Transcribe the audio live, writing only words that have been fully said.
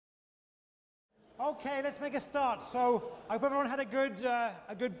Okay, let's make a start. So I hope everyone had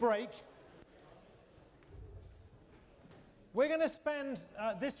a good break. We're going to spend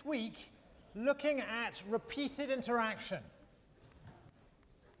this week looking at repeated interaction.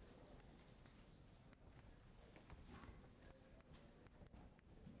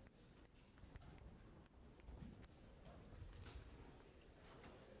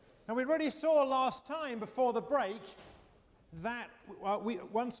 And we already saw last time before the break that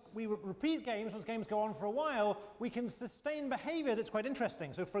once we repeat games, once games go on for a while, we can sustain behavior that's quite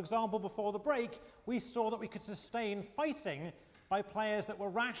interesting. So for example, before the break, we saw that we could sustain fighting by players that were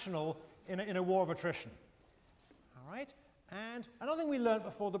rational in a war of attrition. All right? And another thing we learned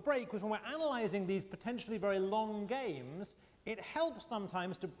before the break was when we're analyzing these potentially very long games, it helps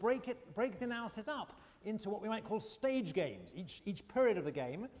sometimes to break the analysis up into what we might call stage games, each period of the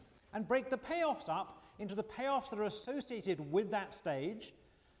game, and break the payoffs up into the payoffs that are associated with that stage,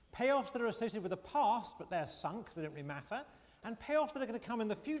 payoffs that are associated with the past, but they're sunk, so they don't really matter, and payoffs that are going to come in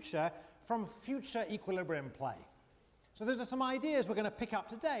the future from future equilibrium play. So those are some ideas we're going to pick up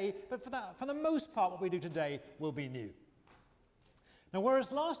today, but for the most part, what we do today will be new. Now,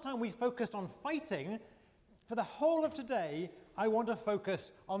 whereas last time we focused on fighting, for the whole of today, I want to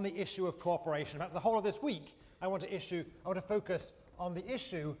focus on the issue of cooperation. In fact, for the whole of this week, I want to focus on the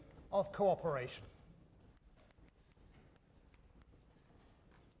issue of cooperation.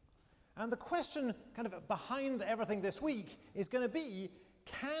 And the question kind of behind everything this week is going to be,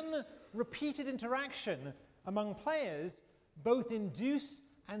 can repeated interaction among players both induce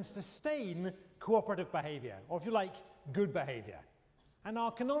and sustain cooperative behavior, or if you like, good behavior? And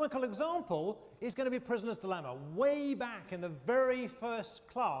our canonical example is going to be Prisoner's Dilemma. Way back in the very first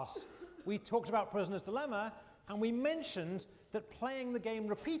class, we talked about Prisoner's Dilemma, and we mentioned that playing the game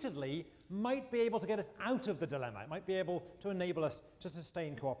repeatedly might be able to get us out of the dilemma. It might be able to enable us to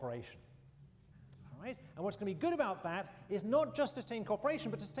sustain cooperation. All right? And what's going to be good about that is not just sustain cooperation,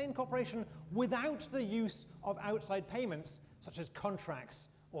 but sustain cooperation without the use of outside payments, such as contracts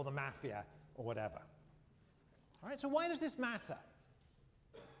or the mafia or whatever. All right? So why does this matter?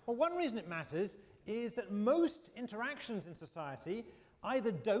 Well, one reason it matters is that most interactions in society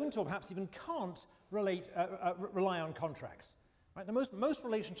either don't or perhaps even can't rely on contracts. Right? Most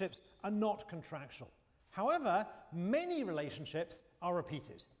relationships are not contractual. However, many relationships are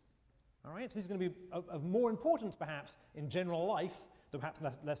repeated. All right? So this is going to be of more importance perhaps in general life, though perhaps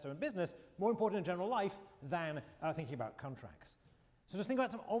less so in business, more important in general life than thinking about contracts. So just think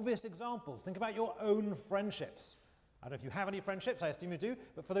about some obvious examples. Think about your own friendships. I don't know if you have any friendships, I assume you do,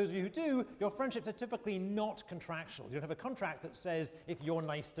 but for those of you who do, your friendships are typically not contractual. You don't have a contract that says, if you're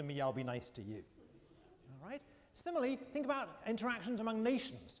nice to me, I'll be nice to you. All right? Similarly, think about interactions among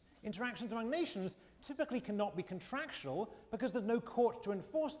nations. Interactions among nations typically cannot be contractual because there's no court to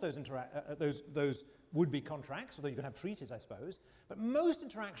enforce those would-be contracts, although you can have treaties, I suppose. But most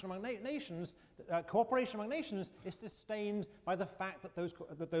interaction among nations, cooperation among nations, is sustained by the fact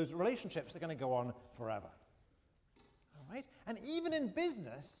that those relationships are going to go on forever. All right? And even in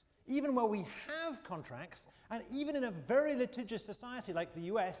business, even where we have contracts, and even in a very litigious society like the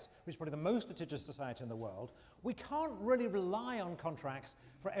US, which is probably the most litigious society in the world, we can't really rely on contracts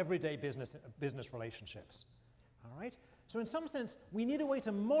for everyday business relationships. All right? So in some sense, we need a way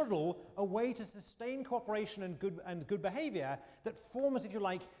to model a way to sustain cooperation and good behavior that forms, if you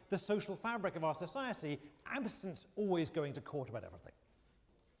like, the social fabric of our society, absent always going to court about everything.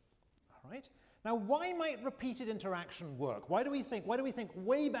 All right? Now, why might repeated interaction work? Why do we think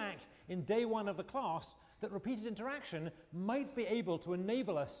way back in day one of the class that repeated interaction might be able to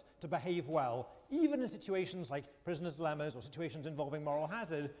enable us to behave well, even in situations like prisoner's dilemmas or situations involving moral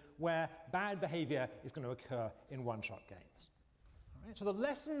hazard, where bad behavior is going to occur in one-shot games? All right, so the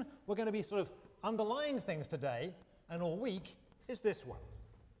lesson we're going to be sort of underlying things today and all week is this one.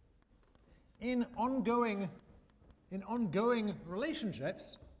 In ongoing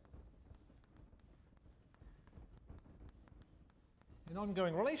relationships,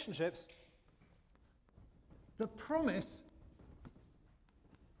 the promise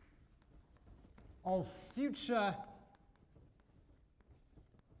of future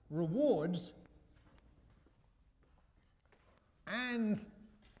rewards and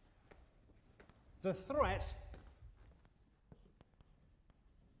the threat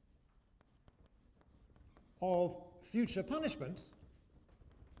of future punishment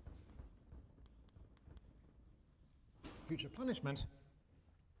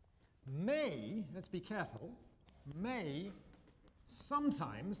may, let's be careful, may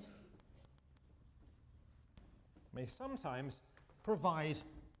sometimes provide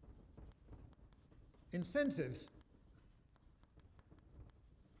incentives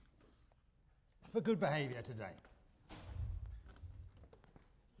for good behavior today.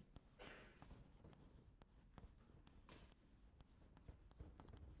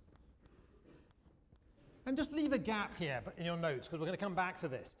 And just leave a gap here in your notes, because we're going to come back to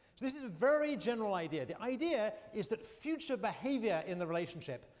this. So this is a very general idea. The idea is that future behavior in the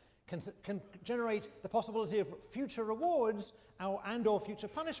relationship can generate the possibility of future rewards and or future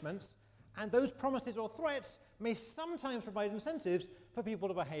punishments, and those promises or threats may sometimes provide incentives for people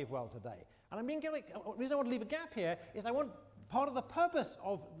to behave well today. And the reason I want to leave a gap here is I want part of the purpose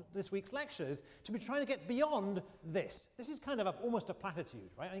of this week's lectures to be trying to get beyond this. This is kind of almost a platitude,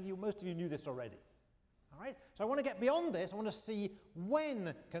 right? I think most of you knew this already. All right? So I want to get beyond this. I want to see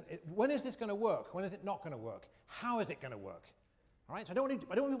when is this going to work? When is it not going to work? How is it going to work? All right? So I don't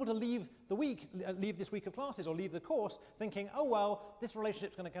want people to leave this week of classes or leave the course thinking, oh well, this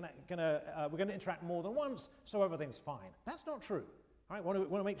relationship's we're going to interact more than once, so everything's fine. That's not true. All right? We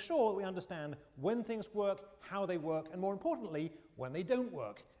want to make sure that we understand when things work, how they work, and more importantly, when they don't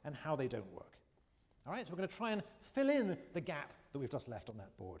work and how they don't work. All right? So we're going to try and fill in the gap that we've just left on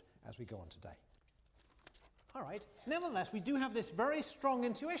that board as we go on today. All right. Nevertheless, we do have this very strong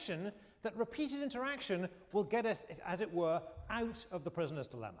intuition that repeated interaction will get us, as it were, out of the prisoner's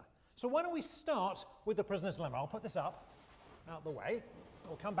dilemma. So why don't we start with the prisoner's dilemma? I'll put this up, out the way.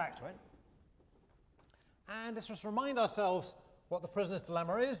 We'll come back to it. And let's just remind ourselves what the prisoner's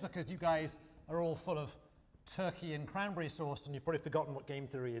dilemma is, because you guys are all full of turkey and cranberry sauce, and you've probably forgotten what game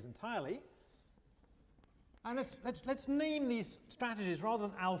theory is entirely. And let's name these strategies rather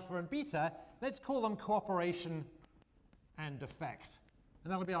than alpha and beta. Let's call them cooperation and defect.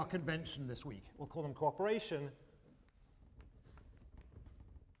 And that'll be our convention this week. We'll call them cooperation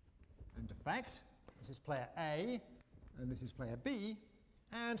and defect. This is player A, and this is player B.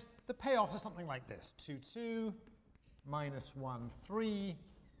 And the payoffs are something like this. 2, 2, minus 1, 3,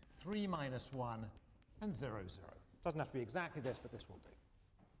 3 minus 1, and 0, 0. Doesn't have to be exactly this, but this will do.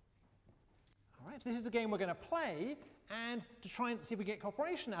 All right, so this is the game we're going to play, and to try and see if we get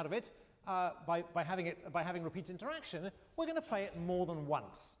cooperation out of it, by having repeated interaction, we're going to play it more than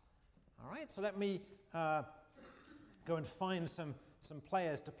once. All right, so let me go and find some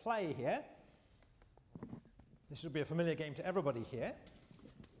players to play here. This should be a familiar game to everybody here.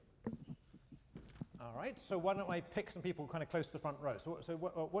 All right, so why don't I pick some people kind of close to the front row? So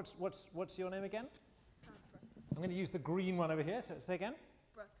what's your name again? I'm going to use the green one over here. So say again.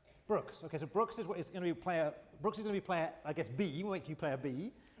 Brooks. Okay, so Brooks is going to be player. Brooks is going to be player, I guess, B. We'll make you player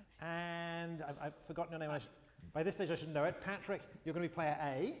B. And I've forgotten your name. By this stage, I should know it. Patrick, you're going to be player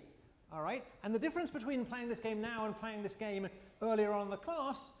A. All right. And the difference between playing this game now and playing this game earlier on in the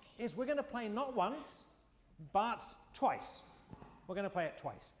class is we're going to play not once, but twice. We're going to play it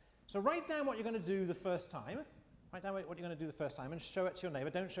twice. So write down what you're going to do the first time. Write down what you're going to do the first time and show it to your neighbor.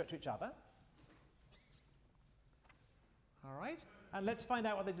 Don't show it to each other. All right. And let's find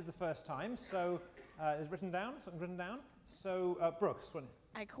out what they did the first time. So is written down? Something written down? So Brooks.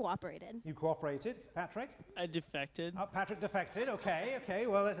 I cooperated. You cooperated. Patrick? I defected. Oh, Patrick defected. Okay.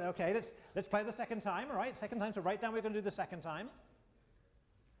 Well, let's play the second time. All right. Second time. So write down what you're going to do the second time.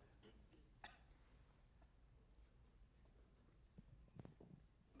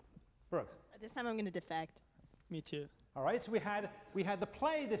 Brooks. This time I'm going to defect. Me too. All right. So we had the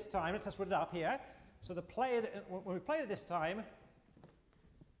play this time. Let's just put it up here. So the play when we played it this time,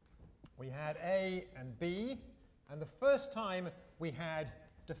 we had A and B, and the first time we had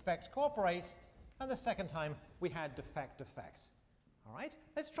defect cooperate, and the second time we had defect defect. All right,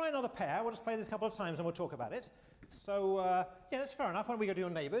 let's try another pair. We'll just play this a couple of times and we'll talk about it. So yeah, that's fair enough. Why don't we go to your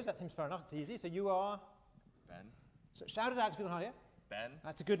neighbors? That seems fair enough. It's easy. So you are? Ben. So shout it out to people out here. Ben.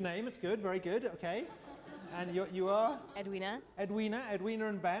 That's a good name. It's good. Very good. Okay. And you are? Edwina. Edwina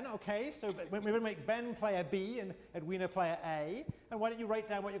and Ben. Okay, so we're going to make Ben player B and Edwina player A. And why don't you write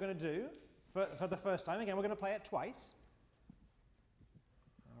down what you're going to do for the first time? Again, we're going to play it twice.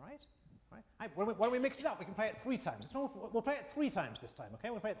 All right. Why don't we mix it up? We can play it 3 times. We'll play it 3 times this time, okay?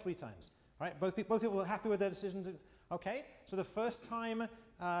 We'll play it 3 times. All right, both people are happy with their decisions. Okay, so the first time,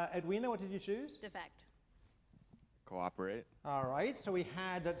 Edwina, what did you choose? Defect. Cooperate. All right, so we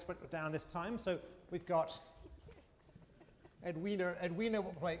had, let's put it down this time. So we've got Edwina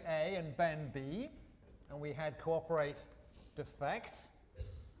will play A and Ben B. And we had cooperate, defect.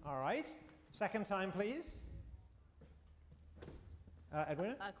 All right, second time, please.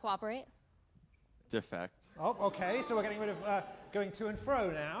 Edwina? Cooperate. Defect. Oh, okay, so we're getting rid of going to and fro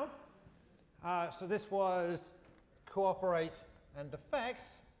now. So this was cooperate and defect.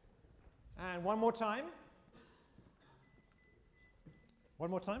 And one more time. One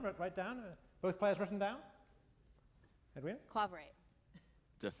more time, write down. Both players written down. Edwina? Cooperate.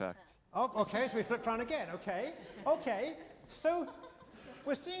 Defect. Oh, okay, so we flipped around again. Okay, okay. So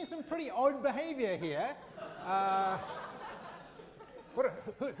we're seeing some pretty odd behavior here.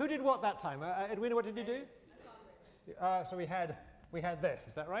 Who did what that time? Edwina, what did you do? So we had this.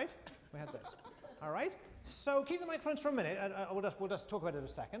 Is that right? We had this. All right. So keep the microphones for a minute. We'll just talk about it in a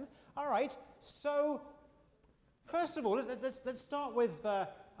second. All right. So first of all, let's start with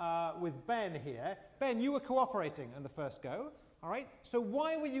Ben here. Ben, you were cooperating in the first go. All right. So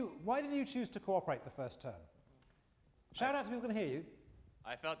why did you choose to cooperate the first turn? Shout out so people can hear you.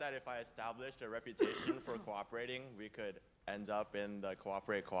 I felt that if I established a reputation for cooperating, we could end up in the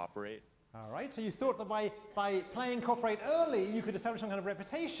cooperate. All right, so you thought that by playing cooperate early, you could establish some kind of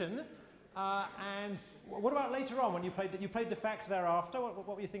reputation. And what about later on when you played defect thereafter? What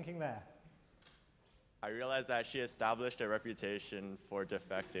were you thinking there? I realized that she established a reputation for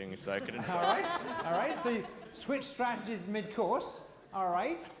defecting, so I couldn't. All right. So you switched strategies mid-course. All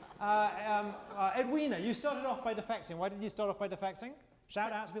right. Edwina, you started off by defecting. Why did you start off by defecting?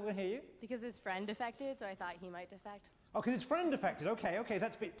 Shout out so people can hear you. Because his friend defected, so I thought he might defect. Oh, because his friend defected. Okay, so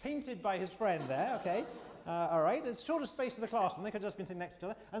that's a bit tainted by his friend there. Okay. All right. It's shortest space in the classroom. They could have just been sitting next to each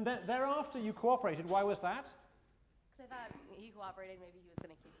other. And then thereafter, you cooperated. Why was that? Because I thought he cooperated, maybe he was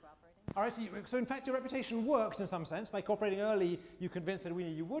going to keep cooperating. All right, so in fact your reputation worked in some sense. By cooperating early, you convinced Edwina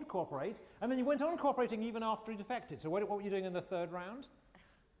you would cooperate, and then you went on cooperating even after he defected. So what were you doing in the third round?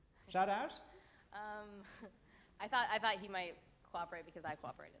 Shout out? I thought he might cooperate because I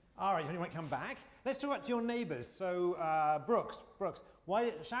cooperated. All right, you might come back. Let's talk about your neighbors. So Brooks,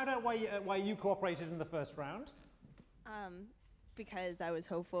 shout out why you cooperated in the first round. Because I was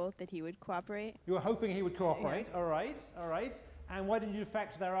hopeful that he would cooperate. You were hoping he would cooperate. Yeah. All right. And why did you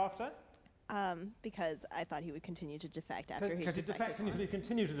defect thereafter? Because I thought he would continue to defect after he Because he defected and you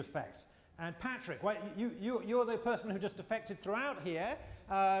continue to defect. And Patrick, you're the person who just defected throughout here.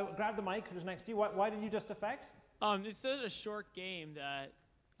 Grab the mic who's next to you. Why did you just defect? It's such a short game that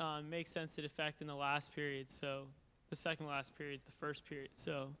makes sense to defect in the last period. So the second last period is the first period.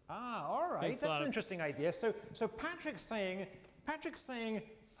 So all right. That's an interesting idea. So Patrick's saying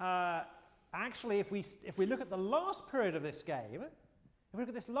actually, if we look at the last period of this game, if we look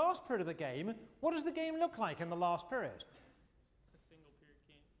at this last period of the game, what does the game look like in the last period? A single period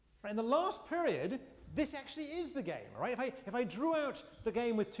game. Right, in the last period, this actually is the game, right? If I drew out the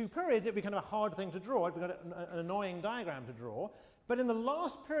game with two periods, it'd be kind of a hard thing to draw. It'd be kind of an annoying diagram to draw. But in the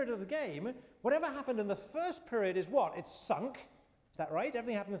last period of the game, whatever happened in the first period is what? It's sunk. Is that right?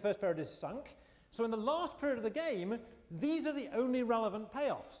 Everything happened in the first period is sunk. So in the last period of the game, these are the only relevant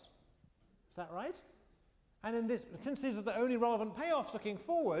payoffs. Is that right? And since these are the only relevant payoffs looking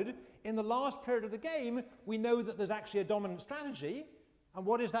forward, in the last period of the game, we know that there's actually a dominant strategy. And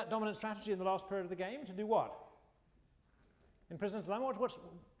what is that dominant strategy in the last period of the game? To do what? In Prisoner's Dilemma,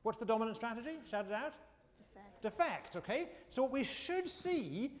 what's the dominant strategy? Shout it out. Defect, okay? So what we should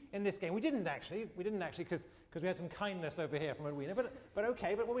see in this game, we didn't actually because we had some kindness over here from Edwina, but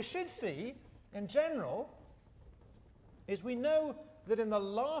okay, but what we should see in general is we know that in the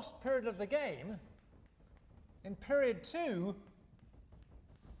last period of the game, in period 2,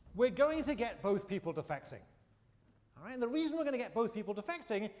 we're going to get both people defecting. All right? And the reason we're going to get both people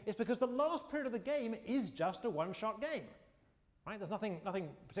defecting is because the last period of the game is just a one-shot game. Right? There's nothing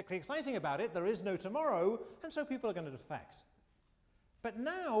particularly exciting about it. There is no tomorrow, and so people are going to defect. But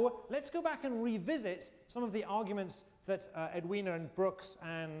now, let's go back and revisit some of the arguments that Edwina and Brooks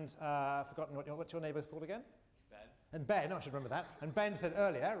and, I've forgotten what's your neighbor's called again? Ben. And Ben, I should remember that. And Ben said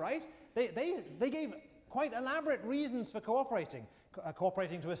earlier, right? They gave quite elaborate reasons for cooperating.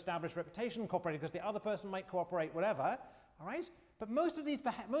 Cooperating to establish reputation, cooperating because the other person might cooperate, whatever. All right? But most of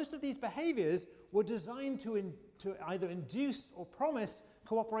these behaviors were designed to either induce or promise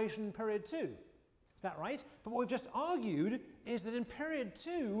cooperation in period 2. Is that right? But what we've just argued is that in period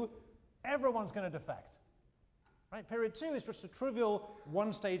 2, everyone's going to defect. Right? Period 2 is just a trivial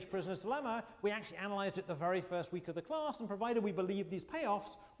one-stage prisoner's dilemma. We actually analyzed it the very first week of the class, and provided we believe these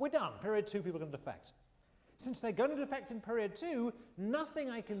payoffs, we're done. Period 2, people are going to defect. Since they're going to defect in period 2, nothing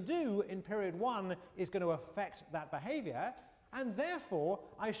I can do in period 1 is going to affect that behavior, and therefore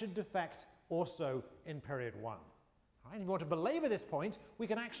I should defect also in period 1. All right? If you want to belabor this point, we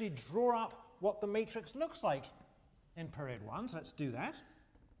can actually draw up what the matrix looks like in period 1. So let's do that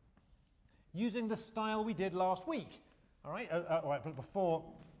using the style we did last week. All right, but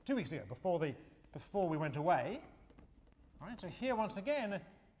 2 weeks ago, before we went away. All right, so here once again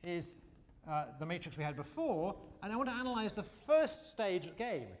is the matrix we had before, and I want to analyze the first stage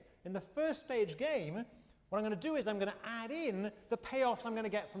game. In the first stage game, what I'm going to do is I'm going to add in the payoffs I'm going to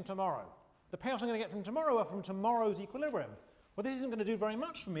get from tomorrow. The payoffs I'm going to get from tomorrow are from tomorrow's equilibrium. But this isn't going to do very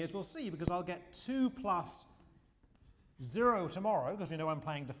much for me, as we'll see, because I'll get 2 plus 0 tomorrow, because we know I'm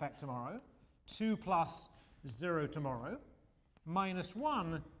playing defect tomorrow, 2 plus 0 tomorrow, minus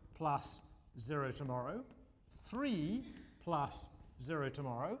 1 plus 0 tomorrow, 3 plus 0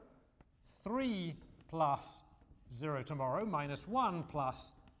 tomorrow, 3 plus 0 tomorrow, minus 1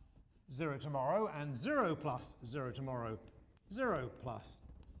 plus 0 tomorrow, and 0 plus 0 tomorrow, 0 plus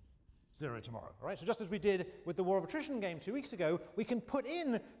 0 tomorrow. All right, so just as we did with the War of Attrition game 2 weeks ago, we can put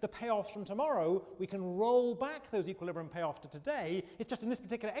in the payoffs from tomorrow, we can roll back those equilibrium payoffs to today. It's just in this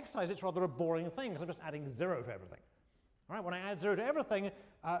particular exercise, it's rather a boring thing, because I'm just adding 0 to everything. All right, when I add 0 to everything,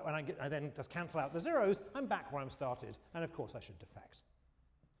 when I then just cancel out the zeros, I'm back where I started, and of course I should defect.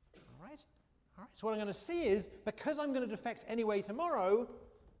 All right, so what I'm going to see is, because I'm going to defect anyway tomorrow,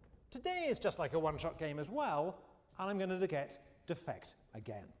 today is just like a one-shot game as well, and I'm going to get defect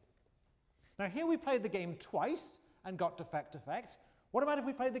again. Now here we played the game twice and got defect. What about if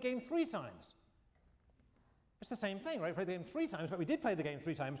we played the game 3 times? It's the same thing, right? We played the game 3 times, but we did play the game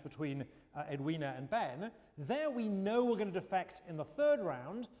 3 times between Edwina and Ben. There we know we're going to defect in the 3rd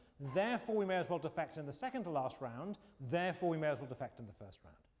round, therefore we may as well defect in the 2nd to last round, therefore we may as well defect in the 1st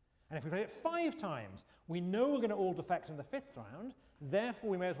round. And if we play it 5 times, we know we're going to all defect in the 5th round, therefore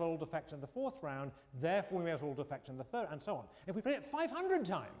we may as well all defect in the 4th round, therefore we may as well all defect in the 3rd, and so on. If we play it 500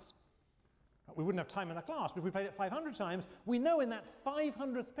 times, we wouldn't have time in the class, but if we played it 500 times, we know in that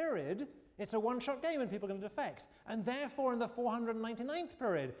 500th period, it's a one-shot game and people are going to defect. And therefore in the 499th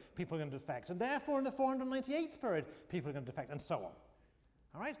period, people are going to defect. And therefore in the 498th period, people are going to defect, and so on.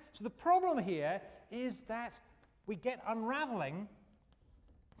 All right? So the problem here is that we get unraveling,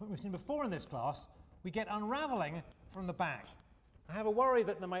 something we've seen before in this class, we get unraveling from the back. I have a worry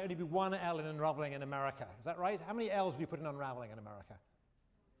that there might only be one L in unraveling in America. Is that right? How many L's do you put in unraveling in America?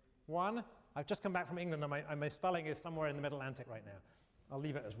 1? I've just come back from England, and my spelling is somewhere in the Mid-Atlantic right now. I'll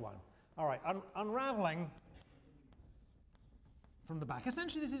leave it as 1. All right, unraveling from the back.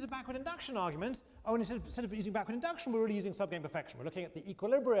 Essentially, this is a backward induction argument. Oh, and instead of using backward induction, we're really using subgame perfection. We're looking at the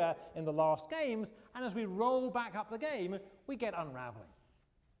equilibria in the last games, and as we roll back up the game, we get unraveling.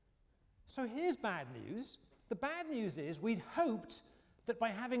 So here's bad news. The bad news is we'd hoped that by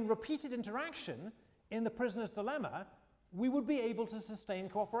having repeated interaction in the prisoner's dilemma, we would be able to sustain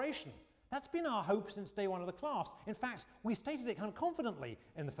cooperation. That's been our hope since day 1 of the class. In fact, we stated it kind of confidently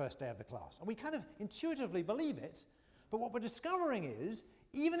in the first day of the class, and we kind of intuitively believe it. But what we're discovering is,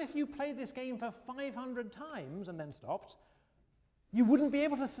 even if you played this game for 500 times and then stopped, you wouldn't be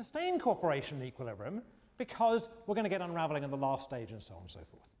able to sustain cooperation in equilibrium because we're going to get unraveling in the last stage and so on and so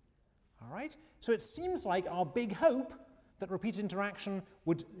forth. All right? So it seems like our big hope that repeated interaction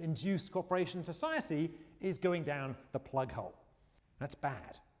would induce cooperation in society is going down the plug hole. That's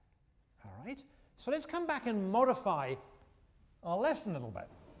bad. All right? So let's come back and modify our lesson a little bit.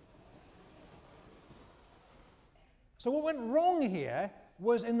 So what went wrong here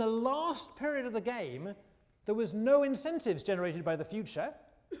was in the last period of the game, there was no incentives generated by the future.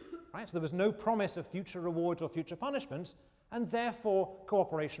 Right? So there was no promise of future rewards or future punishments, and therefore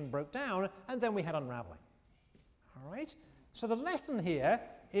cooperation broke down, and then we had unraveling. All right? So the lesson here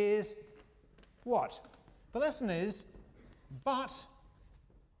is what? The lesson is, but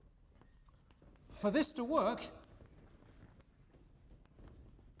for this to work,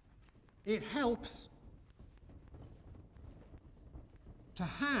 it helps to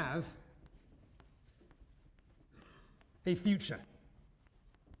have a future.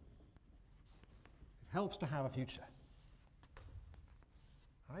 It helps to have a future.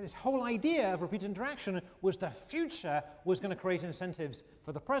 All right, this whole idea of repeated interaction was the future was going to create incentives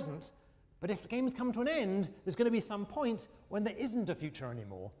for the present, but if games come to an end, there's going to be some point when there isn't a future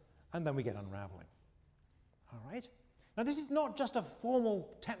anymore, and then we get unraveling. All right? Now, this is not just a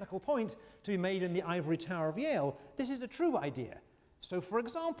formal technical point to be made in the ivory tower of Yale. This is a true idea. So, for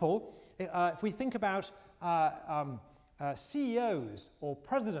example, if we think about CEOs or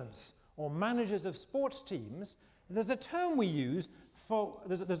presidents or managers of sports teams, there's a term we use for,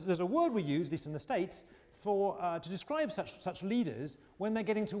 there's a word we use, at least in the States, for, to describe such leaders when they're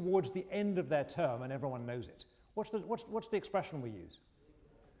getting towards the end of their term and everyone knows it. What's the expression we use?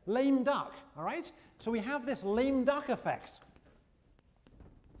 Lame duck, all right? So we have this lame duck effect.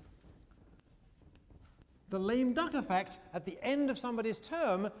 The lame duck effect at the end of somebody's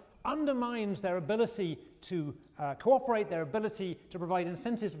term undermines their ability to cooperate, their ability to provide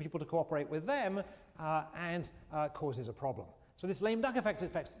incentives for people to cooperate with them, and causes a problem. So this lame duck effect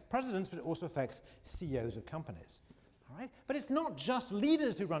affects presidents, but it also affects CEOs of companies. All right? But it's not just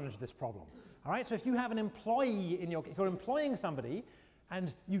leaders who run into this problem. All right? So if you have an employee if you're employing somebody,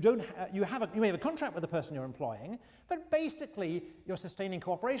 and you may have a contract with the person you're employing, but basically you're sustaining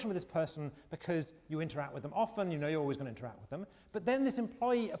cooperation with this person because you interact with them often, you know you're always going to interact with them. But then this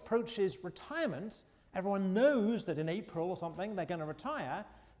employee approaches retirement, everyone knows that in April or something they're going to retire,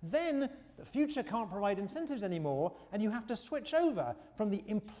 then the future can't provide incentives anymore, and you have to switch over from the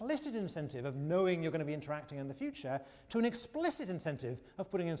implicit incentive of knowing you're going to be interacting in the future to an explicit incentive of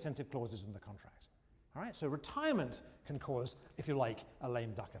putting incentive clauses in the contract. All right, so retirement can cause, if you like, a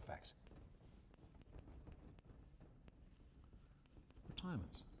lame duck effect.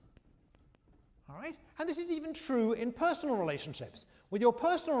 Retirements. All right, and this is even true in personal relationships. With your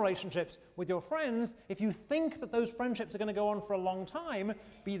personal relationships with your friends, if you think that those friendships are going to go on for a long time,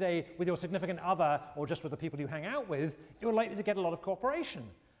 be they with your significant other or just with the people you hang out with, you're likely to get a lot of cooperation.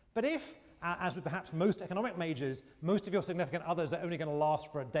 But if, as with perhaps most economic majors, most of your significant others are only going to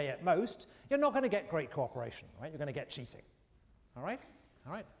last for a day at most, you're not going to get great cooperation, right? You're going to get cheating. All right?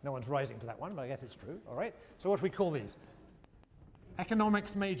 All right? No one's rising to that one, but I guess it's true. All right? So what do we call these?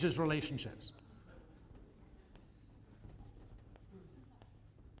 Economics majors relationships.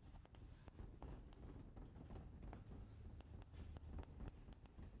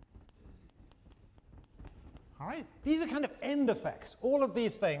 All right? These are kind of end effects. All of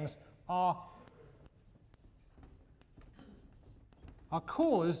these things are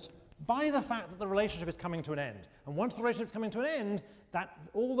caused by the fact that the relationship is coming to an end. And once the relationship is coming to an end, that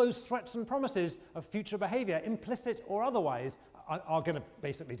all those threats and promises of future behavior, implicit or otherwise, are going to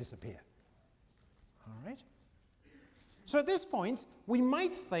basically disappear. All right? So at this point, we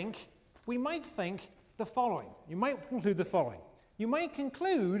might think the following. You might conclude the following. You might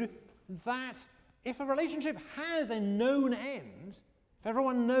conclude that if a relationship has a known end, if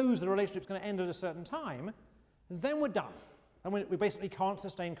everyone knows the relationship's going to end at a certain time, then we're done. And we basically can't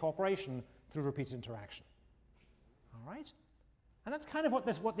sustain cooperation through repeated interaction. All right? And that's kind of what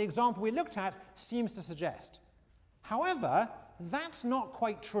the example we looked at seems to suggest. However, that's not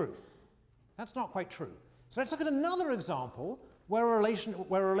quite true. That's not quite true. So let's look at another example where a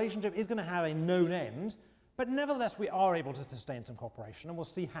relationship is going to have a known end, but nevertheless we are able to sustain some cooperation, and we'll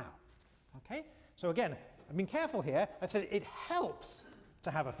see how. Okay? So again, I've been careful here. I've said it helps to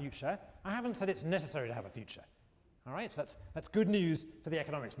have a future. I haven't said it's necessary to have a future. All right, so that's good news for the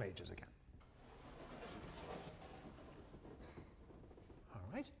economics majors again. All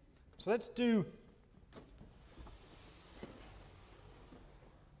right, so let's do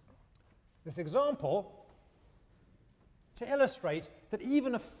this example to illustrate that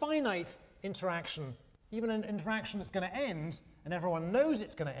even a finite interaction, even an interaction that's going to end, and everyone knows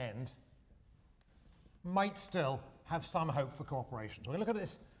it's going to end, might still have some hope for cooperation. So we're going to look at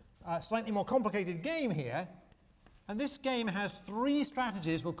this slightly more complicated game here. And this game has 3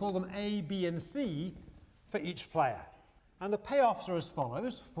 strategies, we'll call them A, B, and C, for each player. And the payoffs are as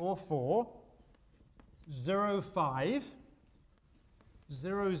follows: 4-4, 0-5,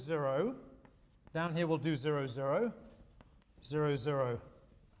 0-0. Down here we'll do 0-0, 0-0,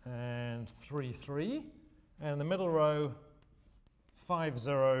 and 3-3. And in the middle row,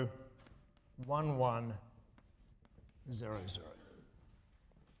 5-0, 1-1, 0-0.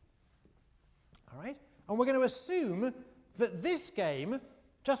 All right? And we're going to assume that this game,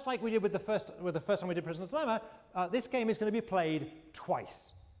 just like we did with the first time we did Prisoner's Dilemma, this game is going to be played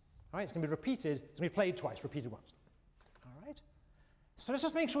twice. All right? It's going to be repeated. It's going to be played twice, repeated once. All right? So let's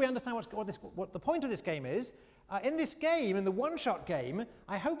just make sure we understand what the point of this game is. In this game, in the one-shot game,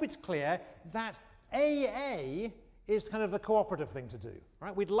 I hope it's clear that AA is kind of the cooperative thing to do.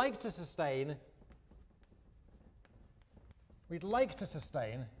 Right? We'd like to sustain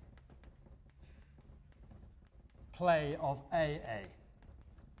play of AA,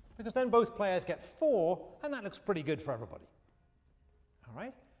 because then both players get 4, and that looks pretty good for everybody. All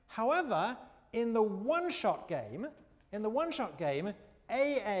right? However, in the one-shot game,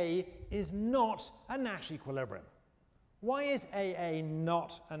 AA is not a Nash equilibrium. Why is AA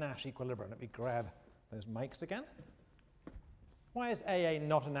not a Nash equilibrium? Let me grab those mics again. Why is AA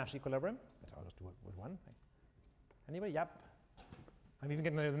not a Nash equilibrium? I'll just do it with one. Anybody? Yep. I'm even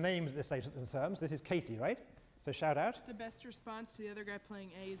getting to know the names at this stage of the terms. This is Katie, right? So shout out. The best response to the other guy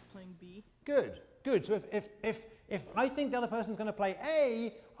playing A is playing B. Good, good. So if I think the other person's going to play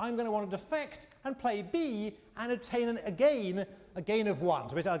A, I'm going to want to defect and play B and obtain a gain of 1.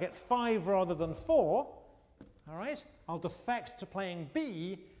 So basically I'll get 5 rather than 4. All right? I'll defect to playing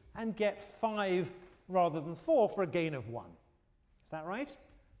B and get 5 rather than 4 for a gain of 1. Is that right?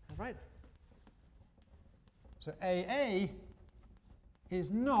 That's right. So AA is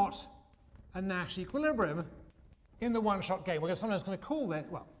not a Nash equilibrium in the one-shot game. We're sometimes going to call that,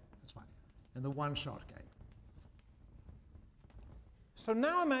 well, that's fine, in the one-shot game. So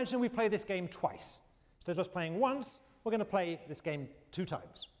now imagine we play this game twice. Instead of just playing once, we're going to play this game 2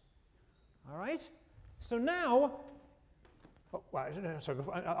 times. All right? So now, oh, well, sorry,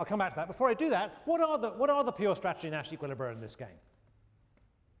 I'll come back to that. Before I do that, what are the pure strategy Nash equilibria in this game?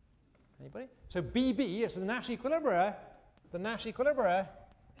 Anybody? So BB, so the Nash equilibria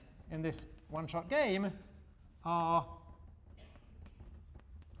in this one-shot game are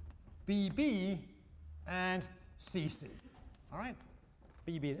BB and CC. All right?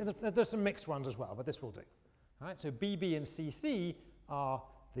 BB, there's some mixed ones as well, but this will do. All right? So BB and CC are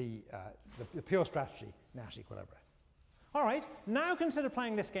the pure strategy Nash equilibria. All right, now consider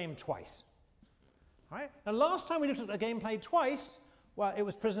playing this game twice. All right? Now last time we looked at a game played twice, well, it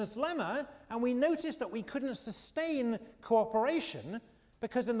was Prisoner's Dilemma, and we noticed that we couldn't sustain cooperation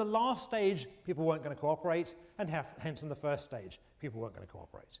because in the last stage people weren't going to cooperate, and hence in the first stage people weren't going to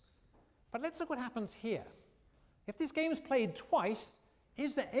cooperate. But let's look what happens here. If this game's played twice,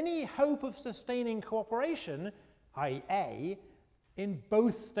 is there any hope of sustaining cooperation, i.e. A, in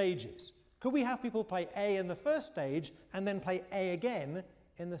both stages? Could we have people play A in the first stage and then play A again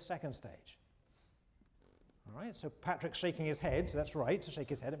in the second stage? All right, so Patrick's shaking his head, so that's right, to shake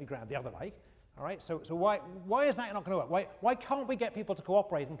his head. Let me grab the other leg. All right, so why is that not going to work? Why can't we get people to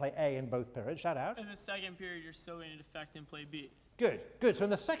cooperate and play A in both periods? Shout out. In the second period, you're still going to defect and play B. Good, good. So in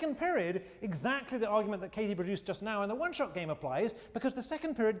the second period, exactly the argument that Katie produced just now in the one-shot game applies, because the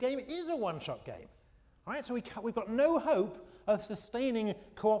second period game is a one-shot game. All right, so we've got no hope of sustaining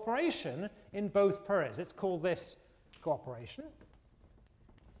cooperation in both periods. Let's call this cooperation.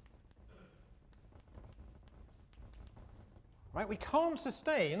 Right, we can't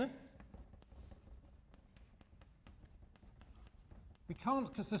sustain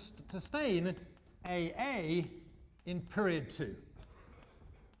AA in period 2,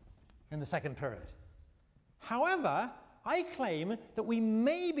 in the second period. However, I claim that we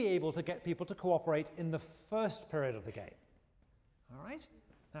may be able to get people to cooperate in the first period of the game. All right?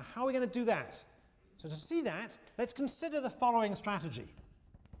 Now, how are we going to do that? So to see that, let's consider the following strategy.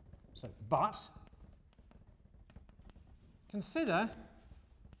 So, consider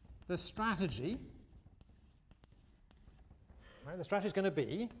the strategy. Right, the strategy is going to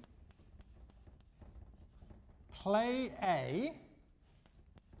be play A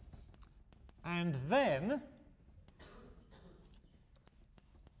and then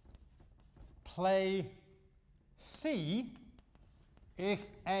play C if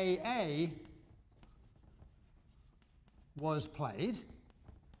AA was played,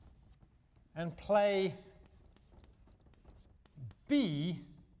 and play B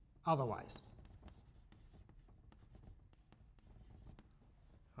otherwise.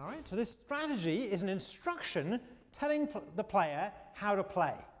 All right, so this strategy is an instruction telling the player how to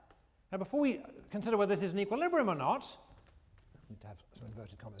play. Now, before we consider whether this is an equilibrium or not, I need to have some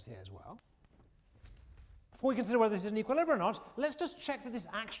inverted commas here as well. Before we consider whether this is an equilibrium or not, let's just check that this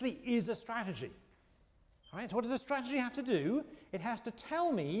actually is a strategy. All right, so what does a strategy have to do? It has to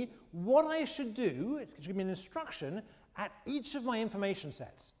tell me what I should do, it should give me an instruction at each of my information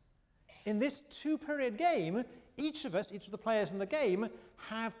sets. In this 2-period game, each of the players in the game,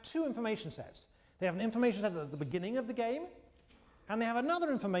 have 2 information sets. They have an information set at the beginning of the game, and they have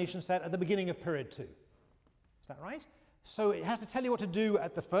another information set at the beginning of period 2. Is that right? So it has to tell you what to do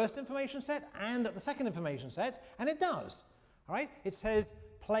at the first information set and at the second information set, and it does. All right? It says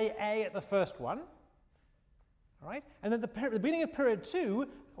play A at the first one. All right? And then at the beginning of period 2,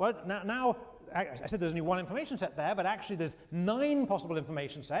 well, now I said there's only 1 information set there, but actually there's 9 possible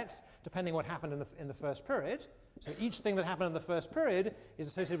information sets, depending what happened in the first period. So each thing that happened in the first period is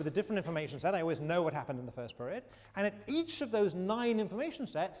associated with a different information set. I always know what happened in the first period. And at each of those 9 information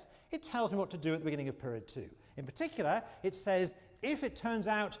sets, it tells me what to do at the beginning of period 2. In particular, it says if it turns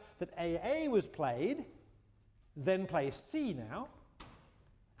out that AA was played, then play C now.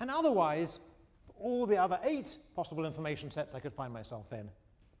 And otherwise, for all the other 8 possible information sets I could find myself in,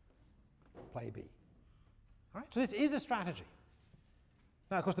 play B. All right? So this is a strategy.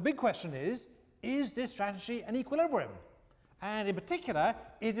 Now, of course, the big question is this strategy an equilibrium? And in particular,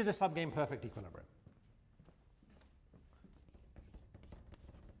 is it a subgame perfect equilibrium?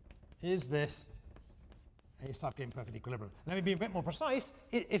 Is this a subgame perfect equilibrium? Let me be a bit more precise.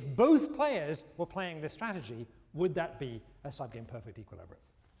 If both players were playing this strategy, would that be a subgame perfect equilibrium?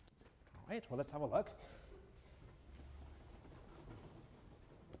 All right, well, let's have a look.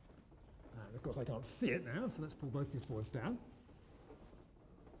 Of course, I can't see it now, so let's pull both these boards down.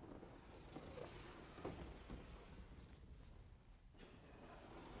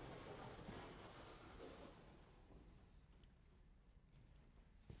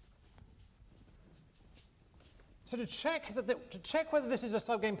 So to check whether this is a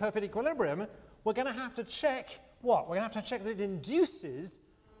subgame perfect equilibrium, we're going to have to check what? We're going to have to check that it induces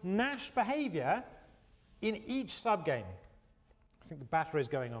Nash behavior in each subgame. I think the battery is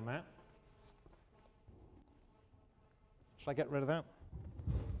going on there. Shall I get rid of that?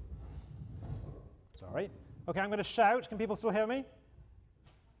 Sorry. Okay, I'm going to shout. Can people still hear me?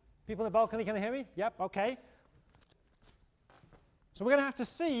 People in the balcony, can they hear me? Yep, okay. So we're going to have to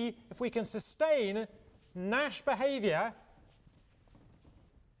see if we can sustain Nash behavior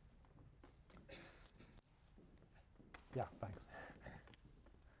yeah, thanks.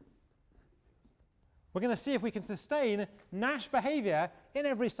 We're going to see if we can sustain Nash behavior in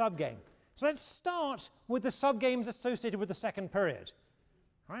every subgame. So let's start with the subgames associated with the second period.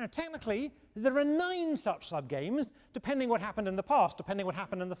 All right, now technically, there are 9 such subgames, depending what happened in the past, depending what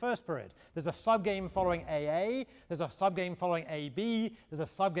happened in the first period. There's a subgame following AA, there's a subgame following AB, there's a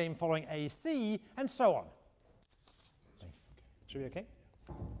subgame following AC, and so on. Should we be okay?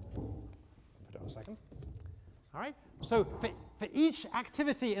 Put it on a second. All right, so for each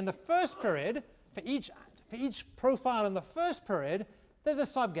activity in the first period, for each profile in the first period, there's a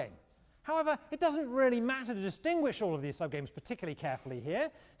subgame. However, it doesn't really matter to distinguish all of these subgames particularly carefully here,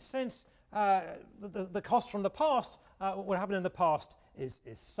 since the cost from the past, what happened in the past, is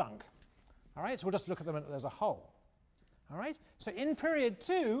sunk. All right, so we'll just look at them as a whole. All right, so in period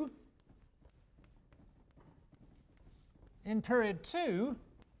 2,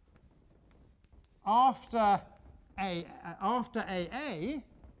 after AA,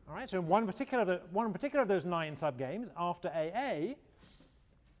 all right, so in one particular of those 9 subgames, after AA,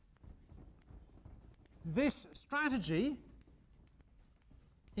 this strategy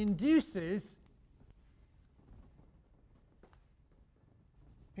induces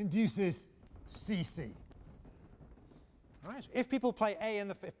CC. All right, so if people play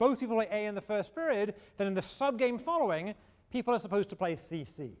if both people play A in the first period, then in the subgame following, people are supposed to play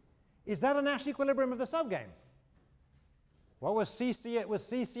CC. Is that a Nash equilibrium of the subgame? Well, was CC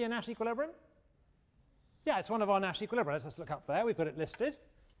a Nash equilibrium? Yeah, it's one of our Nash equilibria. Let's just look up there. We've got it listed.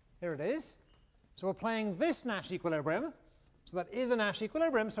 Here it is. So we're playing this Nash equilibrium. So that is a Nash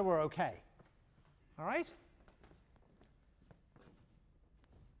equilibrium, so we're OK. All right?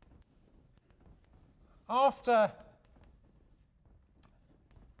 After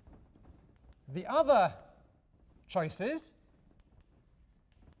the other choices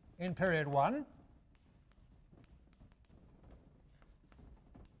in period 1,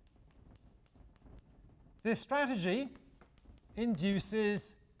 this strategy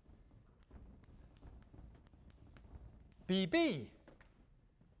induces BB.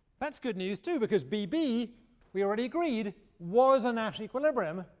 That's good news too, because BB, we already agreed, was a Nash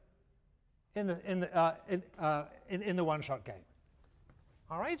equilibrium in the one-shot game.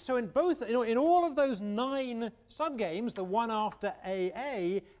 All right, so in all of those 9 subgames, the one after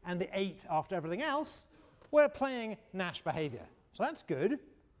AA and the 8 after everything else, we're playing Nash behavior. So that's good.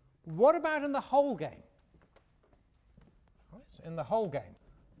 What about in the whole game? All right, so in the whole game.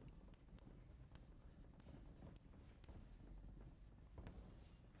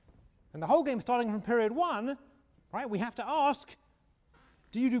 In the whole game, starting from period 1, right, we have to ask,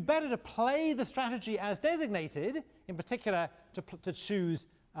 do you do better to play the strategy as designated, in particular to choose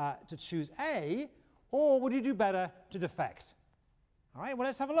A, or would you do better to defect? All right, well,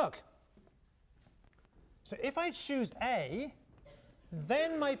 let's have a look. So if I choose A,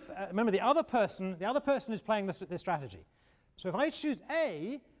 then remember the other person is playing this strategy. So if I choose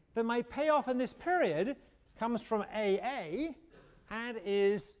A, then my payoff in this period comes from AA and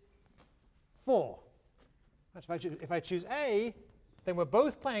is 4. So if I choose A, then we're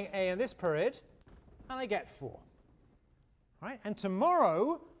both playing A in this period, and I get 4. Right? And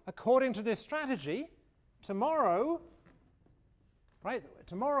tomorrow, according to this strategy, tomorrow,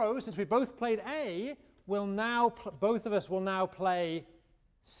 since we both played A, both of us will now play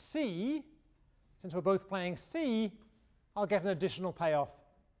C. Since we're both playing C, I'll get an additional payoff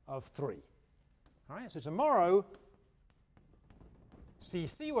of 3. All right? So tomorrow,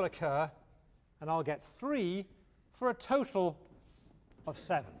 CC will occur, and I'll get 3 for a total of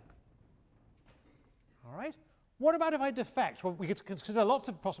 7. All right? What about if I defect? Well, we could consider lots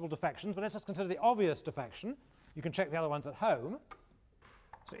of possible defections, but let's just consider the obvious defection. You can check the other ones at home.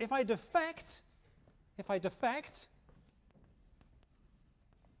 So if I defect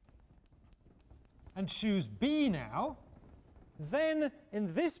and choose B now, then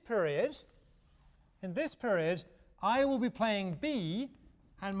in this period, I will be playing B,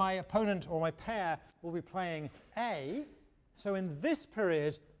 and my opponent or my pair will be playing A. So in this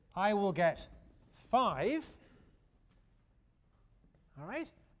period, I will get 5. All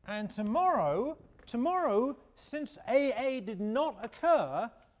right? And tomorrow, tomorrow, since AA did not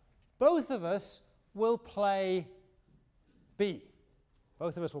occur, both of us will play B.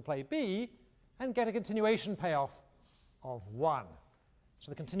 Both of us will play B and get a continuation payoff of 1.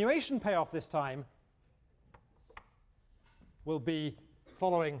 So the continuation payoff this time will be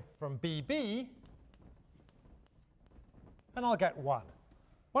following from BB, and I'll get 1.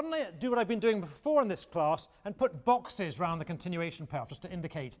 Why don't I do what I've been doing before in this class and put boxes around the continuation payoff just to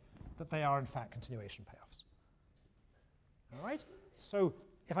indicate that they are in fact continuation payoffs. All right? So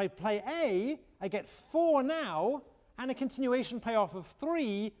if I play A, I get 4 now and a continuation payoff of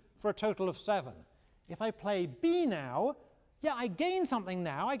 3 for a total of 7. If I play B now, yeah, I gain something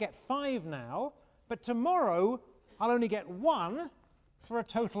now, I get 5 now, but tomorrow I'll only get 1 for a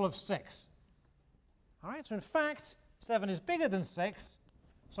total of 6. All right, so in fact, 7 is bigger than 6,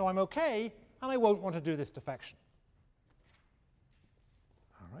 so I'm okay, and I won't want to do this defection.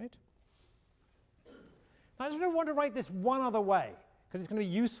 All right. Now I just want to write this one other way, because it's going to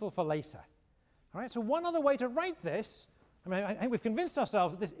be useful for later. All right, so one other way to write this, I mean, I think we've convinced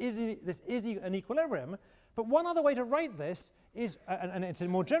ourselves that this is an equilibrium, but one other way to write this is, and it's a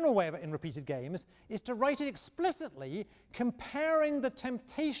more general way in repeated games, is to write it explicitly comparing the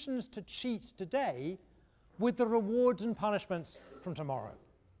temptations to cheat today with the rewards and punishments from tomorrow.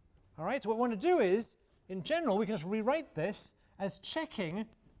 All right, so what we want to do is, in general, we can just rewrite this as checking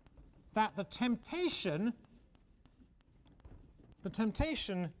that the temptation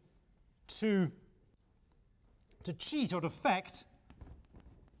to cheat or defect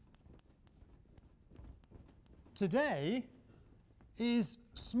today is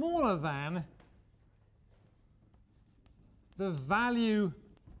smaller than the value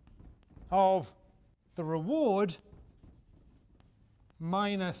of the reward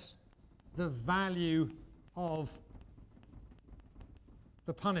minus the value of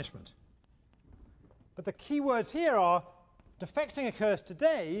the punishment. But the key words here are defecting occurs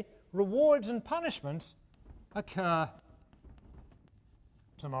today, rewards and punishments occur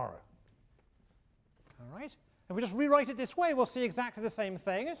tomorrow. All right? If we just rewrite it this way, we'll see exactly the same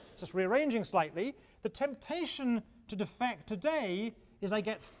thing, just rearranging slightly. The temptation to defect today is I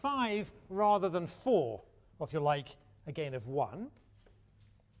get 5 rather than 4, or if you like, a gain of 1.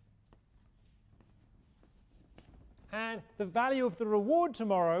 And the value of the reward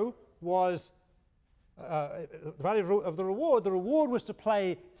tomorrow was, the value of the reward was to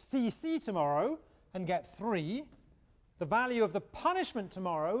play CC tomorrow and get 3. The value of the punishment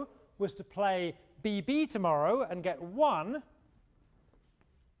tomorrow was to play BB tomorrow and get 1.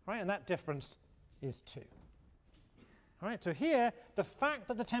 Right, and that difference is 2. All right, so here, the fact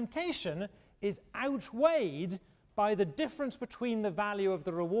that the temptation is outweighed by the difference between the value of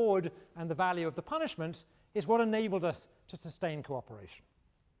the reward and the value of the punishment is what enabled us to sustain cooperation.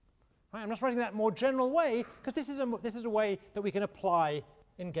 Right, I'm just writing that more general way because this is a way that we can apply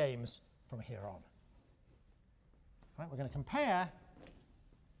in games from here on. Right, we're going to compare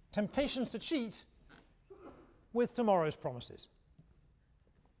temptations to cheat with tomorrow's promises.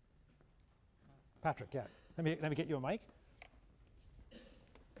 Patrick, yeah. Let me get you a mic.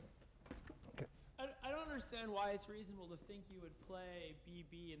 Okay. I don't understand why it's reasonable to think you would play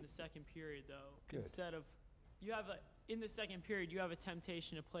BB in the second period, though. Good. Instead of, in the second period, you have a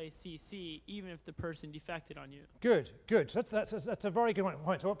temptation to play CC, even if the person defected on you. Good, good. So that's a very good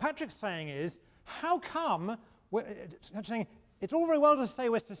point. So what Patrick's saying is, how come, it's all very well to say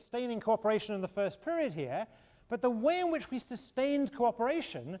we're sustaining cooperation in the first period here, but the way in which we sustained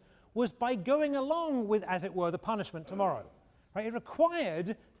cooperation was by going along with, as it were, the punishment tomorrow. Right? It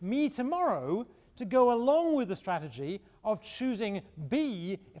required me tomorrow to go along with the strategy of choosing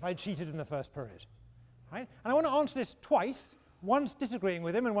B if I cheated in the first period. Right? And I want to answer this twice, once disagreeing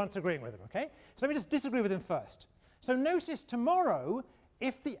with him and once agreeing with him. Okay? So let me just disagree with him first. So notice tomorrow,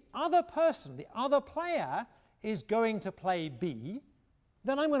 if the other person, the other player, is going to play B,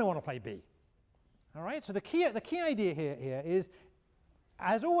 then I'm going to want to play B. All right? So the key idea here is,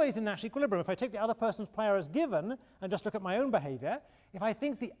 as always in Nash equilibrium, if I take the other person's player as given and just look at my own behavior, if I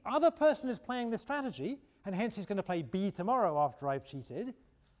think the other person is playing this strategy, and hence he's going to play B tomorrow after I've cheated,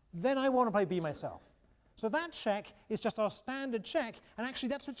 then I want to play B myself. So that check is just our standard check, and actually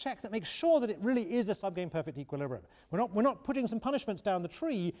that's the check that makes sure that it really is a subgame perfect equilibrium. We're not putting some punishments down the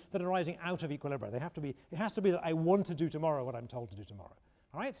tree that are arising out of equilibrium. It has to be that I want to do tomorrow what I'm told to do tomorrow.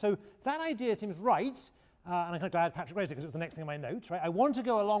 All right, so that idea seems right, and I'm kind of glad Patrick raised it because it was the next thing in my notes. Right? I want to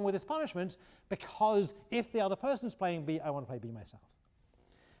go along with this punishment because if the other person's playing B, I want to play B myself.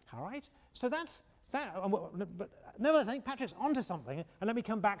 All right, so that's that. But nevertheless, I think Patrick's onto something, and let me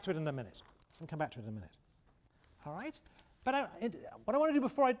come back to it in a minute. All right, But what I want to do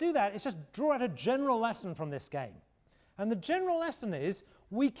before I do that is just draw out a general lesson from this game. And the general lesson is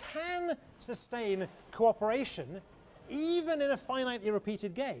we can sustain cooperation even in a finitely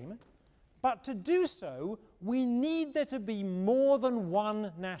repeated game, but to do so, we need there to be more than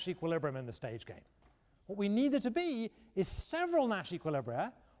one Nash equilibrium in the stage game. What we need there to be is several Nash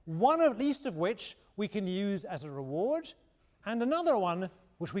equilibria, one at least of which we can use as a reward, and another one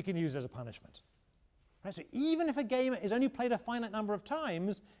which we can use as a punishment. Right, so even if a game is only played a finite number of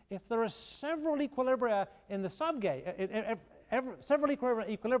times, if there are several equilibria in the subgame, several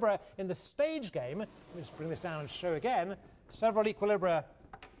equilibria in the stage game, let me just bring this down and show again, several equilibria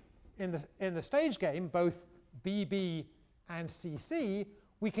in the stage game, both BB and CC,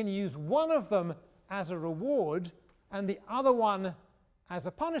 we can use one of them as a reward and the other one as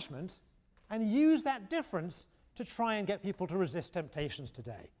a punishment, and use that difference to try and get people to resist temptations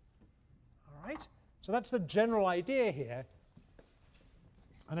today. All right? So that's the general idea here,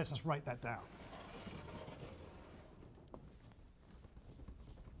 and let's just write that down.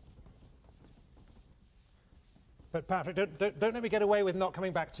 But Patrick, don't let me get away with not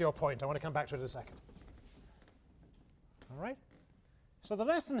coming back to your point. I want to come back to it in a second. All right? So the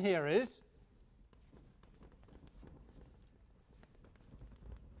lesson here is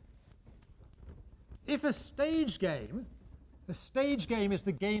if a stage game is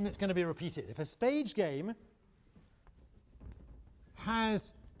the game that's going to be repeated. If a stage game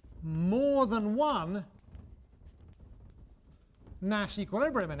has more than one Nash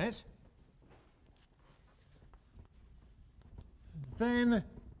equilibrium in it, then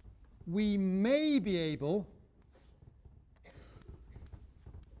we may be able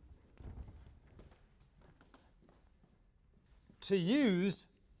to use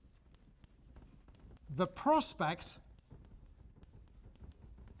the prospect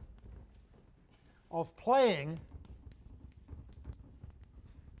of playing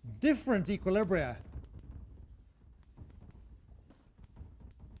different equilibria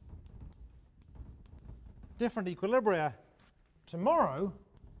tomorrow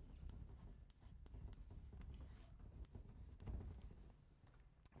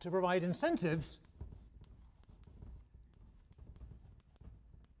to provide incentives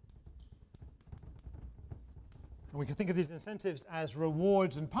and we can think of these incentives as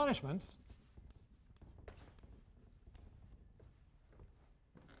rewards and punishments.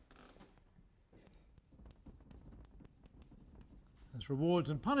 As rewards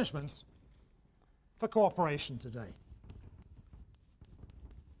and punishments for cooperation today.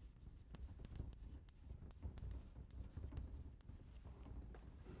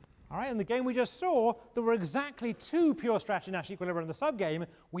 All right, in the game we just saw, there were exactly two pure strategy Nash equilibria in the subgame.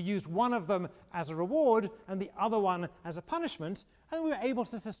 We used one of them as a reward and the other one as a punishment, and we were able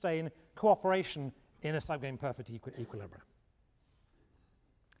to sustain cooperation in a subgame perfect equilibrium.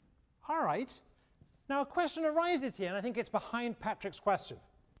 All right, now a question arises here, and I think it's behind Patrick's question.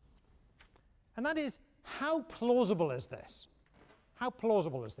 And that is, how plausible is this? How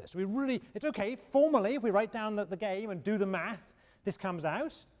plausible is this? It's okay, formally, if we write down the game and do the math, this comes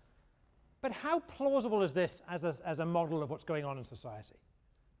out. But how plausible is this as a model of what's going on in society?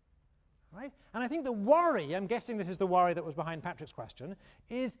 Right? And I think the worry, I'm guessing this is the worry that was behind Patrick's question,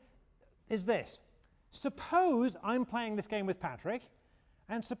 is this. Suppose I'm playing this game with Patrick,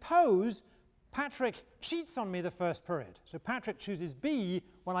 and suppose Patrick cheats on me the first period. So Patrick chooses B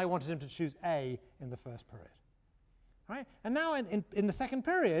when I wanted him to choose A in the first period. Right? And now in the second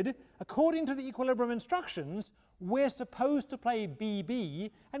period, according to the equilibrium instructions, we're supposed to play BB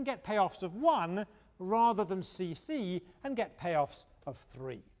and get payoffs of 1 rather than CC and get payoffs of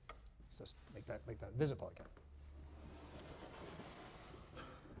 3. Let's just make that visible again.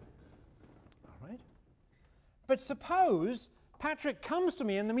 All right. But suppose Patrick comes to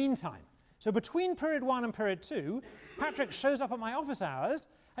me in the meantime. So between period 1 and period 2, Patrick shows up at my office hours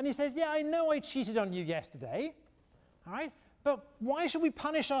and he says, yeah, I know I cheated on you yesterday. All right? But why should we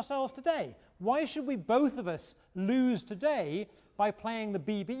punish ourselves today? Why should we both of us lose today by playing the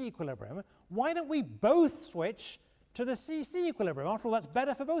BB equilibrium? Why don't we both switch to the CC equilibrium? After all, that's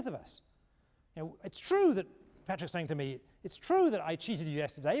better for both of us. You know, it's true that Patrick's saying to me, it's true that I cheated you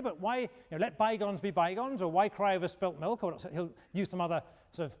yesterday, but why let bygones be bygones, or why cry over spilt milk, or he'll use some other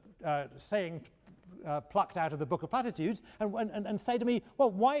sort of saying plucked out of the Book of Platitudes, and say to me, well,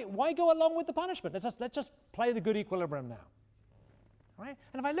 why go along with the punishment? Let's just play the good equilibrium now. Right?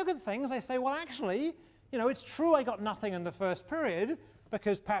 And if I look at things, I say, well, actually, it's true I got nothing in the first period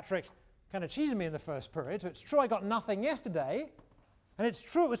because Patrick kind of cheated me in the first period. So it's true I got nothing yesterday. And it's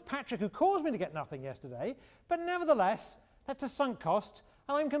true it was Patrick who caused me to get nothing yesterday. But nevertheless, that's a sunk cost.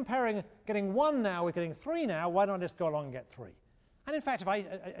 and I'm comparing getting 1 now with getting 3 now, why don't I just go along and get 3? And in fact,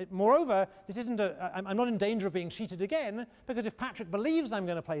 moreover, this isn't I'm not in danger of being cheated again, because if Patrick believes I'm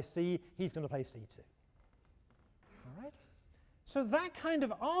going to play C, he's going to play C2. All right? So that kind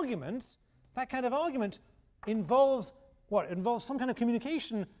of argument involves what? It involves some kind of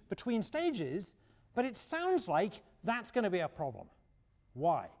communication between stages, but it sounds like that's going to be a problem.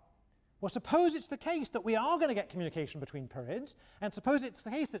 Why? Well, suppose it's the case that we are going to get communication between periods, and suppose it's the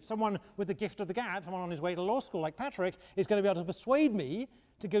case that someone with the gift of the gab, someone on his way to law school like Patrick, is going to be able to persuade me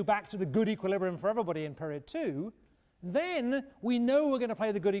to go back to the good equilibrium for everybody in period 2, then we know we're going to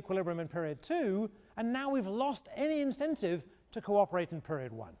play the good equilibrium in period 2, and now we've lost any incentive to cooperate in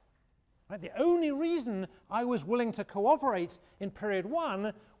period 1. Right? The only reason I was willing to cooperate in period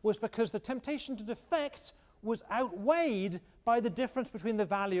 1 was because the temptation to defect was outweighed by the difference between the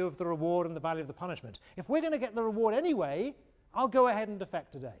value of the reward and the value of the punishment. If we're going to get the reward anyway, I'll go ahead and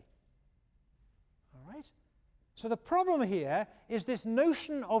defect today. All right? So the problem here is this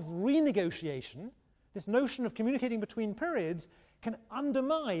notion of renegotiation, this notion of communicating between periods, can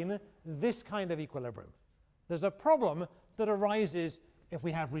undermine this kind of equilibrium. There's a problem that arises if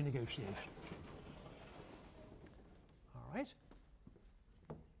we have renegotiation. All right?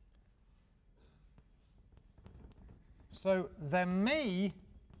 So there may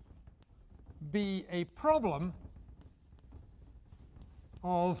be a problem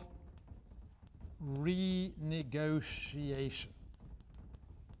of renegotiation.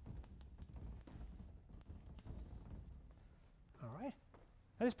 All right.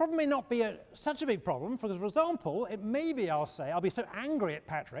 Now this problem may not be such a big problem. For example, it may be, I'll be so angry at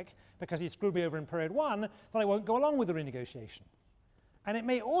Patrick because he screwed me over in period 1 that I won't go along with the renegotiation. And it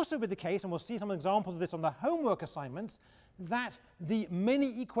may also be the case, and we'll see some examples of this on the homework assignments, that the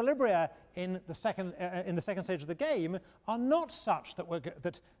many equilibria in the second stage of the game are not such that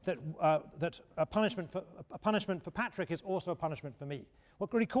a punishment for Patrick is also a punishment for me.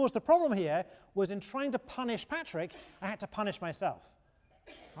 What really caused the problem here was in trying to punish Patrick, I had to punish myself.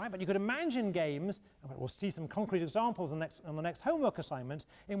 Right? But you could imagine games, and we'll see some concrete examples on the next homework assignment,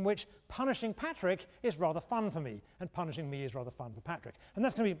 in which punishing Patrick is rather fun for me, and punishing me is rather fun for Patrick. And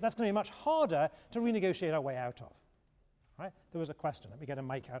that's going to be much harder to renegotiate our way out of. Right? There was a question. Let me get a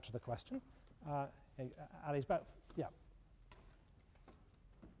mic out to the question. Ali's about, yeah.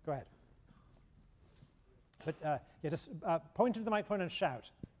 Go ahead. But yeah, just point to the microphone and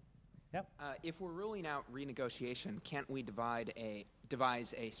shout. Yep. If we're ruling out renegotiation, can't we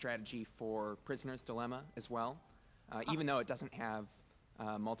devise a strategy for prisoner's dilemma as well, even though it doesn't have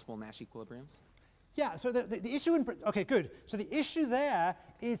multiple Nash equilibriums? Yeah, so the issue okay, good. So the issue there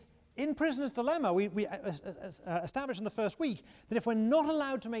is in prisoner's dilemma, we established in the first week that if we're not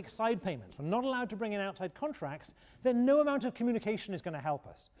allowed to make side payments, we're not allowed to bring in outside contracts, then no amount of communication is going to help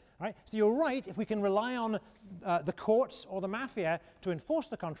us. Right? So you're right, if we can rely on the courts or the mafia to enforce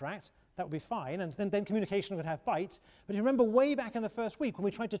the contract, that would be fine, and then communication would have bite. But you remember way back in the first week when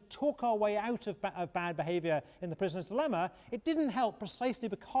we tried to talk our way out of bad behavior in the prisoner's dilemma, it didn't help precisely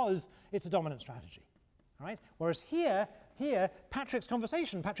because it's a dominant strategy. Right? Whereas here, Patrick's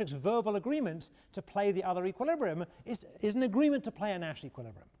conversation, Patrick's verbal agreement to play the other equilibrium is an agreement to play a Nash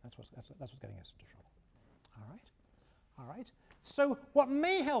equilibrium. That's what's getting us into trouble. All right? All right? So what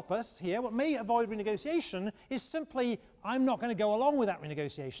may help us here, what may avoid renegotiation, is simply I'm not going to go along with that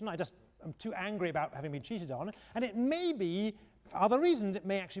renegotiation. I'm too angry about having been cheated on. And it may be, for other reasons, it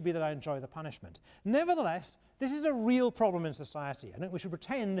may actually be that I enjoy the punishment. Nevertheless, this is a real problem in society. I think we should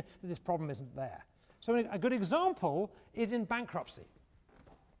pretend that this problem isn't there. So a good example is in bankruptcy.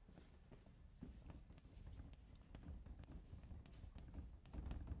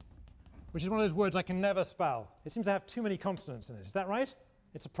 Which is one of those words I can never spell. It seems to have too many consonants in it. Is that right?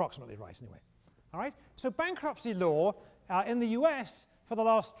 It's approximately right anyway. All right? So bankruptcy law in the US for the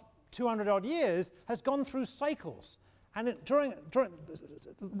last 200-odd years has gone through cycles. And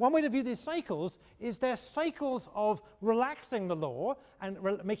one way to view these cycles is they're cycles of relaxing the law and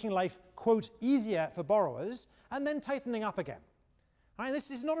making life, quote, easier for borrowers, and then tightening up again. All right?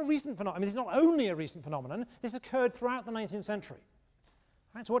 This is not a recent phenomenon. I mean, this is not only a recent phenomenon. This occurred throughout the 19th century.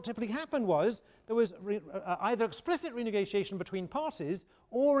 Right, so what typically happened was there was either explicit renegotiation between parties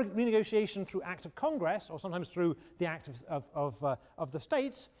or renegotiation through act of Congress or sometimes through the act of the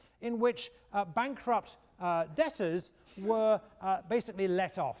states in which bankrupt debtors were basically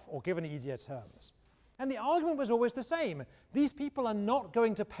let off or given easier terms. And the argument was always the same. These people are not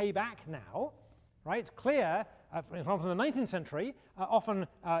going to pay back now. Right? It's clear, for example, in the 19th century, often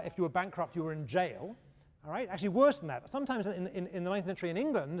if you were bankrupt, you were in jail. All right, actually worse than that. Sometimes in the 19th century in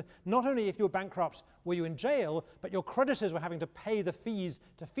England, not only if you were bankrupt were you in jail, but your creditors were having to pay the fees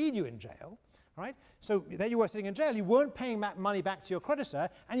to feed you in jail. All right, so there you were sitting in jail, you weren't paying that money back to your creditor,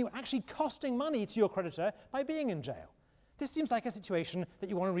 and you were actually costing money to your creditor by being in jail. This seems like a situation that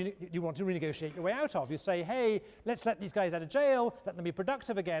you want to renegotiate your way out of. You say, hey, let's let these guys out of jail, let them be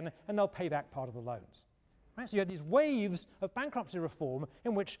productive again, and they'll pay back part of the loans. Right? So you had these waves of bankruptcy reform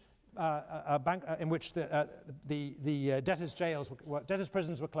in which the debtors' debtors'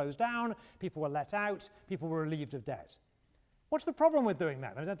 prisons were closed down, people were let out, people were relieved of debt. What's the problem with doing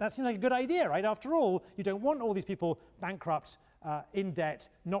that? I mean, that seems like a good idea, right? After all, you don't want all these people bankrupt, in debt,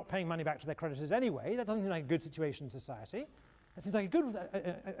 not paying money back to their creditors anyway. That doesn't seem like a good situation in society. That seems like a good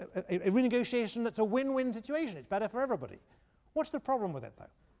a renegotiation that's a win-win situation. It's better for everybody. What's the problem with it, though?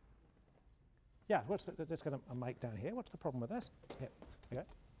 Yeah, let's get a mic down here. What's the problem with this? Yeah. Okay.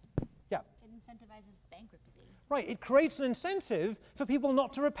 Yeah. It incentivizes bankruptcy. Right. It creates an incentive for people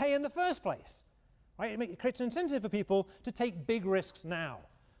not to repay in the first place. Right. It creates an incentive for people to take big risks now.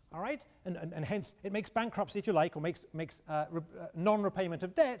 All right, and hence it makes bankruptcy, if you like, or makes non-repayment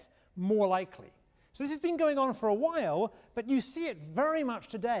of debt more likely. So this has been going on for a while, but you see it very much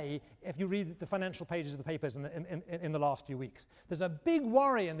today if you read the financial pages of the papers in the last few weeks. There's a big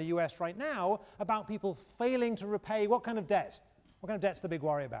worry in the US right now about people failing to repay what kind of debt? What kind of debt's the big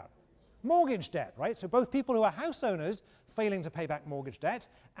worry about? Mortgage debt, right? So both people who are house owners failing to pay back mortgage debt,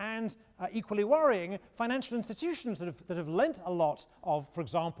 and equally worrying, financial institutions that have lent a lot of, for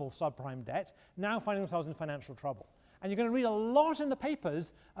example, subprime debt, now finding themselves in financial trouble. And you're going to read a lot in the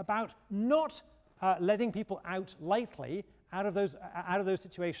papers about not letting people out lightly out of those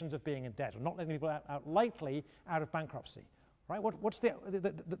situations of being in debt, or not letting people out lightly out of bankruptcy. Right? What's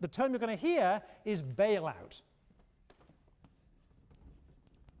the term you're going to hear is bailout.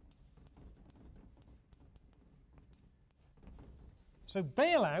 So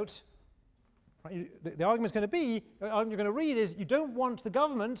bailout, right, the argument's going to be, the argument you're going to read is you don't want the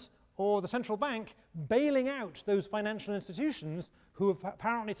government or the central bank bailing out those financial institutions who have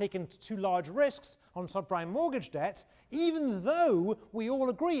apparently taken too large risks on subprime mortgage debt, even though we all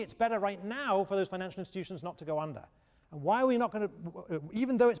agree it's better right now for those financial institutions not to go under. And why are we not going to,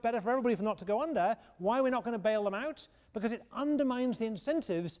 even though it's better for everybody for not to go under, why are we not going to bail them out? Because it undermines the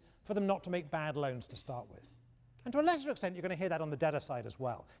incentives for them not to make bad loans to start with. And to a lesser extent, you're going to hear that on the debtor side as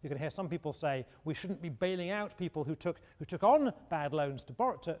well. You're going to hear some people say we shouldn't be bailing out people who took on bad loans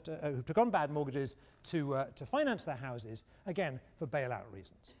who took on bad mortgages to finance their houses, again for bailout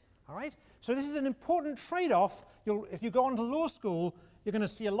reasons. All right. So this is an important trade-off. If you go on to law school, you're going to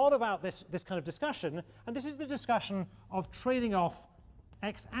see a lot about this kind of discussion, and this is the discussion of trading off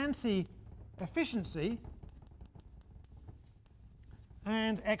ex ante efficiency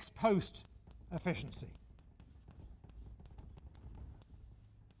and ex post efficiency.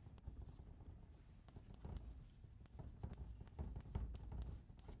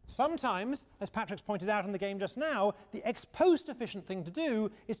 Sometimes, as Patrick's pointed out in the game just now, the ex post efficient thing to do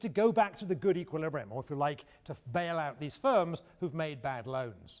is to go back to the good equilibrium, or if you like, to bail out these firms who've made bad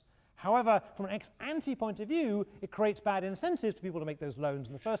loans. However, from an ex ante point of view, it creates bad incentives for people to make those loans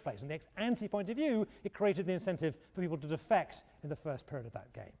in the first place. And the ex ante point of view, it created the incentive for people to defect in the first period of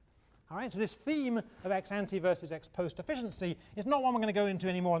that game. All right, so this theme of ex ante versus ex post efficiency is not one we're going to go into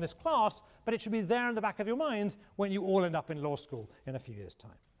anymore in this class, but it should be there in the back of your minds when you all end up in law school in a few years'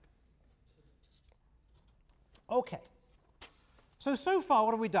 time. Okay, so far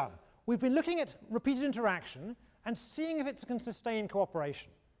what have we done? We've been looking at repeated interaction and seeing if it can sustain cooperation.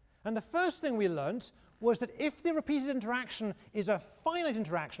 And the first thing we learnt was that if the repeated interaction is a finite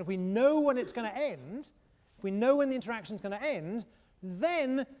interaction, if we know when it's going to end, if we know when the interaction is going to end,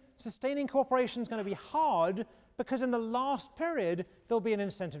 then sustaining cooperation is going to be hard because in the last period there'll be an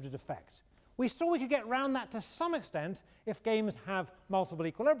incentive to defect. We saw we could get around that to some extent if games have multiple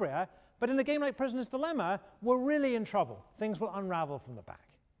equilibria, but in a game like Prisoner's Dilemma, we're really in trouble. Things will unravel from the back.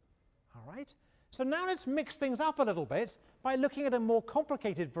 All right? So now let's mix things up a little bit by looking at a more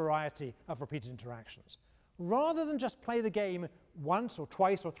complicated variety of repeated interactions. Rather than just play the game once or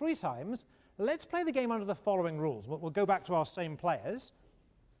twice or three times, let's play the game under the following rules. We'll go back to our same players.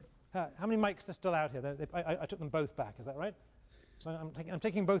 How many mics are still out here? I took them both back, is that right? So I'm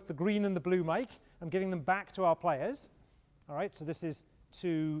taking both the green and the blue mic. I'm giving them back to our players. All right, so this is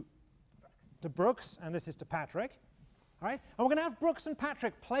to Brooks, and this is to Patrick. All right, and we're going to have Brooks and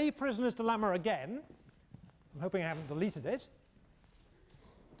Patrick play Prisoner's Dilemma again. I'm hoping I haven't deleted it.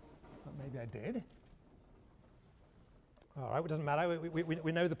 But maybe I did. All right, it doesn't matter.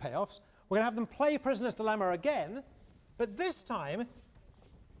 We know the payoffs. We're going to have them play Prisoner's Dilemma again, but this time,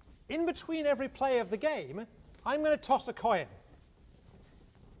 in between every play of the game, I'm going to toss a coin.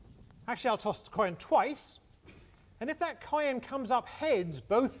 Actually, I'll toss the coin twice. And if that coin comes up heads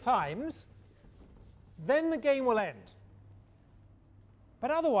both times, then the game will end.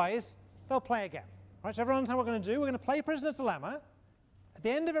 But otherwise, they'll play again. Right, so everyone understand what we're going to do? We're going to play Prisoner's Dilemma. At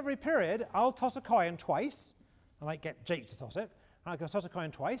the end of every period, I'll toss a coin twice. I might get Jake to toss it. I'm going to toss a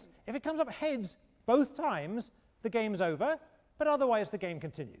coin twice. If it comes up heads both times, the game's over. But otherwise, the game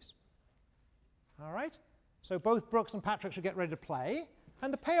continues. All right? So both Brooks and Patrick should get ready to play.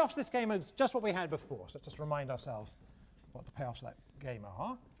 And the payoffs of this game is just what we had before. So let's just remind ourselves what the payoffs of that game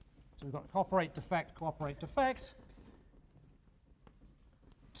are. So we've got cooperate, defect,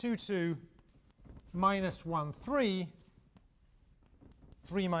 2-2, -1, 3,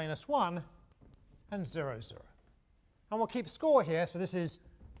 3 -1, and 0-0. And we'll keep score here. So this is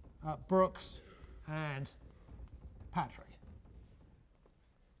Brooks and Patrick.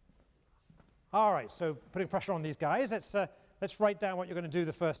 All right, so putting pressure on these guys. Let's write down what you're going to do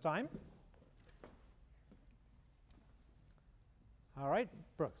the first time. All right,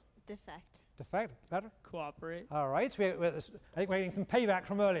 Brooks. Defect. Defect, better? Cooperate. All right, so I think we're getting some payback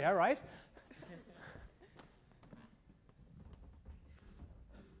from earlier, right?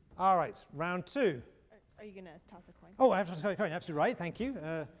 All right, round 2. Are you going to toss a coin? Oh, I have to toss a coin, absolutely right, thank you.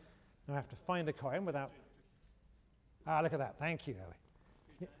 Now I have to find a coin without... Ah, look at that, thank you,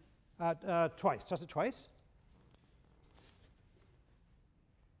 Ellie. Twice, toss it twice.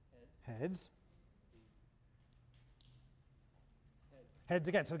 Heads. Heads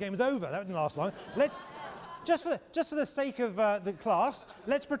again. So the game's over. That didn't last long. Let's just for the sake of the class,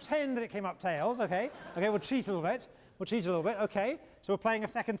 let's pretend that it came up tails. Okay. Okay. We'll cheat a little bit. Okay. So we're playing a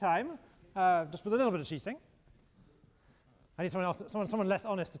second time, just with a little bit of cheating. I need someone else, someone less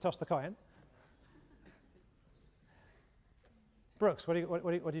honest to toss the coin. Brooks, what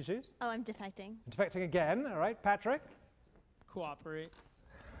do you choose? Oh, I'm defecting. Defecting again. All right. Patrick. Cooperate.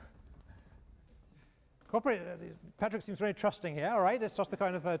 Cooperate. Patrick seems very trusting here. All right, let's toss the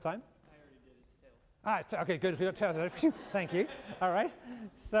coin a third time. I already did. It's tails. Okay, good. We got tails. Thank you. All right.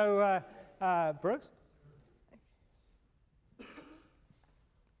 So, Brooks?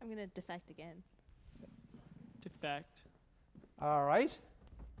 I'm going to defect again. Defect. All right.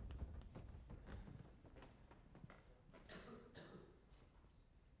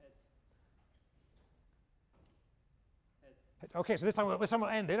 Okay, so this time we'll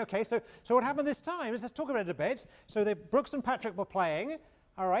end it. Okay, so what happened this time is, let's talk about it a bit. So Brooks and Patrick were playing.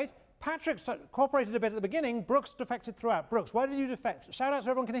 All right. Patrick cooperated a bit at the beginning. Brooks defected throughout. Brooks, why did you defect? Shout out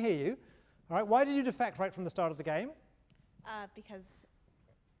so everyone can hear you. All right. Why did you defect right from the start of the game? Because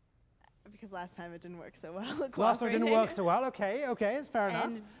last time it didn't work so well. Last time it didn't work so well. Okay, it's fair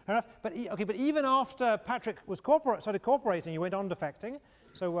enough. Fair enough. But even after Patrick was started cooperating, you went on defecting.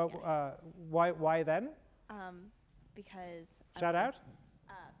 So why then? Because shout out.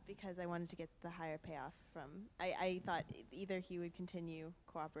 Because I wanted to get the higher payoff from. I thought either he would continue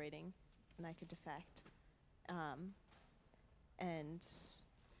cooperating, and I could defect, and.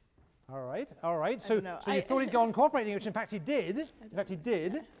 All right. So you thought he'd go on cooperating, which in fact he did.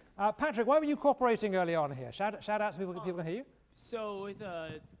 Patrick, why were you cooperating early on here? Shout out so people can hear you. So with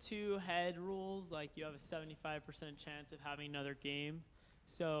two head rules, like you have a 75% chance of having another game.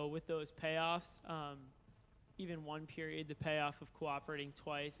 So with those payoffs, even one period, the payoff of cooperating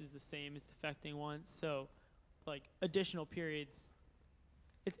twice is the same as defecting once. So like additional periods,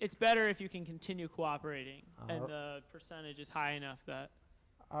 it's better if you can continue cooperating and the percentage is high enough that.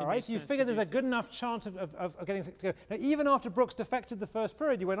 All right, so you figure there's a good enough chance of getting to go. Now, even after Brooks defected the first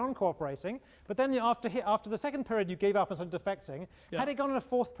period, you went on cooperating, but then after the second period, you gave up and started defecting. Yeah. Had it gone in a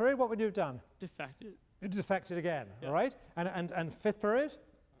fourth period, what would you have done? Defected. You defected again, yeah. All right? And fifth period?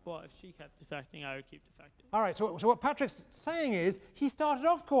 Well, if she kept defecting, I would keep defecting. All right, so what Patrick's saying is he started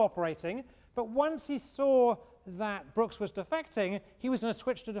off cooperating, but once he saw that Brooks was defecting, he was going to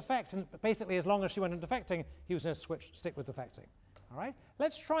switch to defect, and basically as long as she went on defecting, he was going to stick with defecting. All right,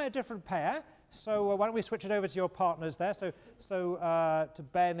 let's try a different pair. So why don't we switch it over to your partners there? So to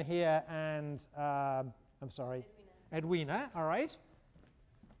Ben here and, I'm sorry, Edwina, all right.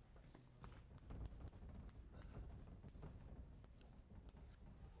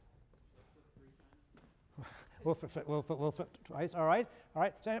 We'll flip twice, all right.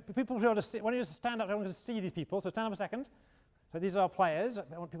 So people who want to see, why don't you just stand up, I want to see these people, so stand up a second. So these are our players.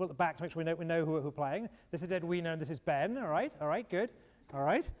 I want people at the back to make sure we know who are playing. This is Edwina and this is Ben. All right, good. All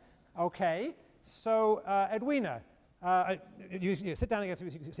right, okay. So Edwina, you sit down again so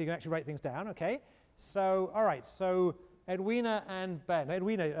you can actually write things down. Okay. So all right. So Edwina and Ben.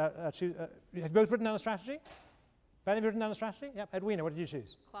 Edwina, have you both written down the strategy? Ben, have you written down the strategy? Yep. Edwina, what did you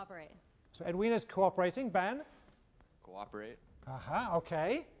choose? Cooperate. So Edwina's cooperating. Ben? Cooperate. Aha,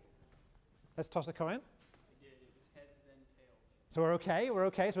 okay. Let's toss a coin. I did. It was heads, then tails. So we're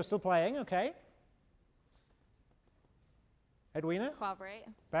okay, so we're still playing, okay. Edwina? Cooperate.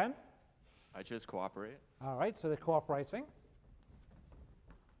 Ben? I choose cooperate. All right, so they're cooperating.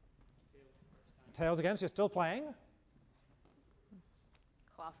 Tails again, so you're still playing.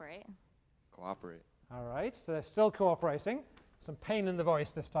 Cooperate. Cooperate. All right, so they're still cooperating. Some pain in the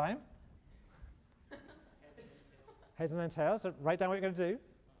voice this time. Heads and then tails. So write down what you're going to do.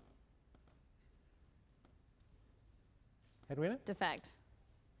 Edwina? Defect.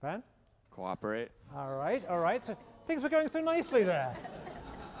 Ben? Cooperate. All right. So things were going so nicely there.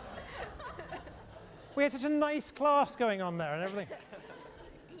 We had such a nice class going on there and everything.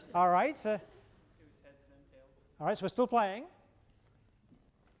 All right. It was heads, then tails. All right, so we're still playing.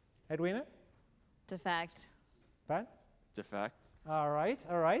 Edwina? Defect. Ben? Defect. All right.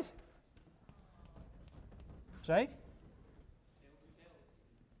 Jake?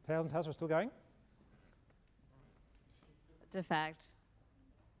 Tails and tails, we're still going. Defect.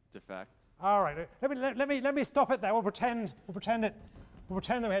 Defect. All right. Let me stop it there. We'll pretend that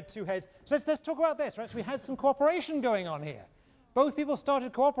we had two heads. So let's talk about this, right? So we had some cooperation going on here. Both people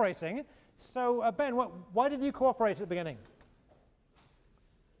started cooperating. So Ben, why did you cooperate at the beginning?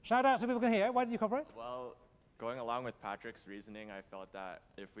 Shout out so people can hear. Why did you cooperate? Well, going along with Patrick's reasoning, I felt that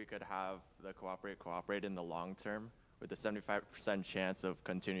if we could have the cooperate in the long term, with a 75% chance of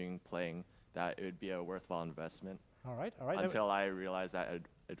continuing playing, that it would be a worthwhile investment. All right. Until I realized that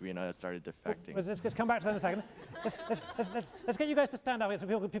Edwina started defecting. Let's come back to that in a second. Let's get you guys to stand up so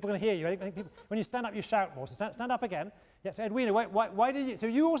people can hear you. I think when you stand up, you shout more. So stand up again. Yes, Edwina, why did you? So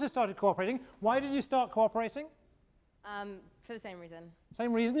you also started cooperating. Why did you start cooperating? For the same reason.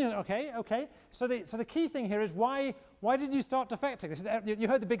 Same reason. Okay. So the key thing here is why did you start defecting? You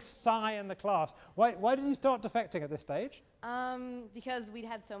heard the big sigh in the class. Why did you start defecting at this stage? Because we'd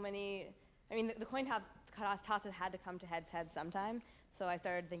had so many. I mean, the coin tosses had to come to heads sometime. So I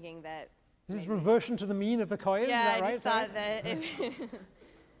started thinking that. This is reversion to the mean of the coin. Yeah, is that right? I just thought that.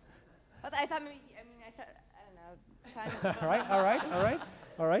 But I thought maybe. I mean, I don't know.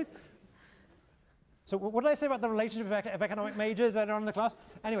 All right. So what did I say about the relationship of economic majors that are on the class?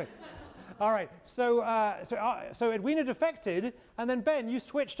 Anyway, all right. So Edwina defected, and then Ben, you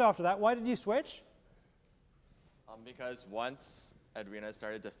switched after that. Why did you switch? Because once Edwina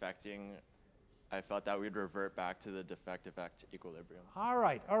started defecting, I felt that we'd revert back to the defect effect equilibrium. All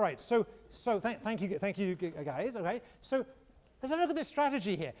right. So thank you guys. Okay. So let's have a look at this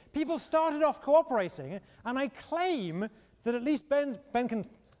strategy here. People started off cooperating, and I claim that at least Ben can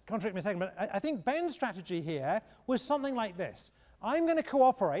contradict me a second, but I think Ben's strategy here was something like this. I'm going to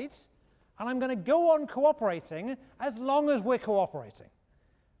cooperate, and I'm going to go on cooperating as long as we're cooperating.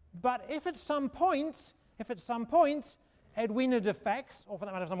 But if at some point Edwina defects, or for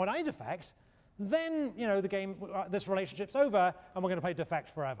that matter, someone I defect, then the game, this relationship's over, and we're going to play defect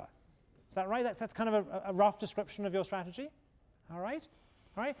forever. Is that right? That's kind of a rough description of your strategy. All right.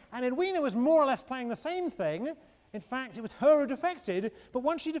 And Edwina was more or less playing the same thing. In fact, it was her who defected, but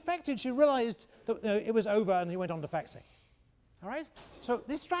once she defected, she realized that it was over and he went on defecting. All right? So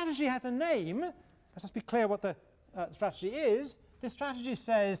this strategy has a name. Let's just be clear what the strategy is. This strategy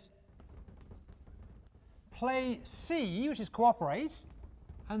says play C, which is cooperate,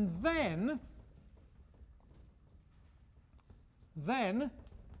 and then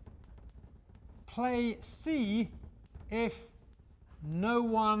play C if no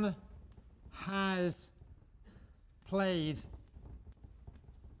one has played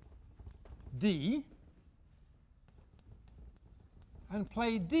D, and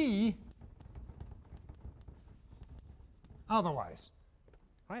play D otherwise.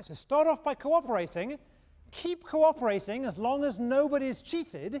 Right, so start off by cooperating, keep cooperating as long as nobody's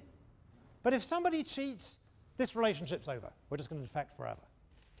cheated, but if somebody cheats, this relationship's over. We're just going to defect forever.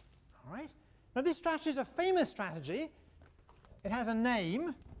 All right? Now this strategy is a famous strategy. It has a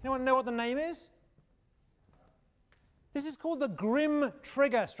name. Anyone know what the name is? This is called the Grim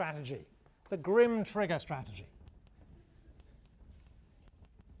Trigger strategy. The Grim Trigger strategy.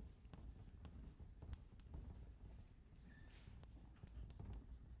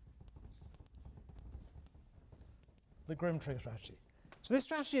 The Grim Trigger strategy. So this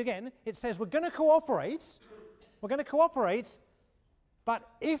strategy, again, it says we're going to cooperate, but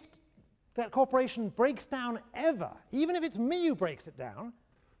if that cooperation breaks down ever, even if it's me who breaks it down,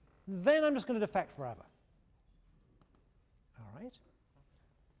 then I'm just going to defect forever. All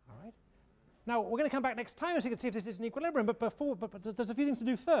right? Now, we're going to come back next time so you can see if this is an equilibrium, but there's a few things to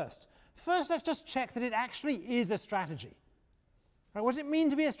do first. First, let's just check that it actually is a strategy. Right, what does it mean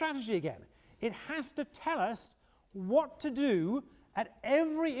to be a strategy again? It has to tell us what to do at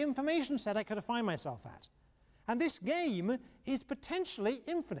every information set I could find myself at. And this game is potentially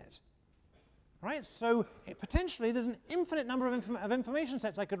infinite. Right? So potentially there's an infinite number of information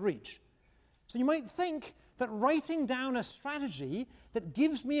sets I could reach. So you might think that writing down a strategy that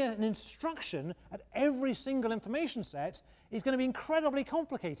gives me an instruction at every single information set is going to be incredibly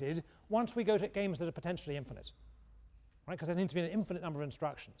complicated once we go to games that are potentially infinite. Right? Because there needs to be an infinite number of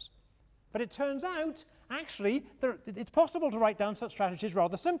instructions. But it turns out, actually, it's possible to write down such strategies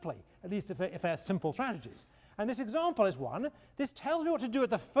rather simply, at least if they're simple strategies. And this example is one. This tells me what to do at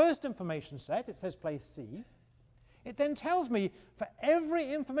the first information set. It says place C. It then tells me for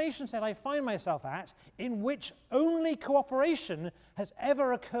every information set I find myself at in which only cooperation has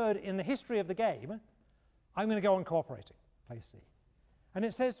ever occurred in the history of the game, I'm going to go on cooperating, place C. And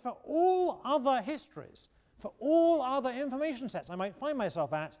it says for all other histories, for all other information sets I might find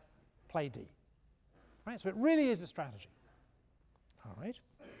myself at, play D. Right? So it really is a strategy. All right.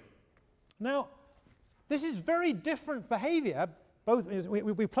 Now, this is very different behavior. Both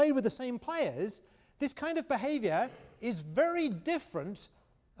we played with the same players. This kind of behavior is very different,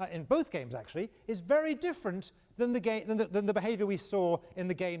 in both games actually, is very different than the behavior we saw in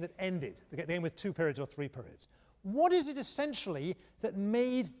the game that ended, the game with 2 periods or 3 periods. What is it essentially that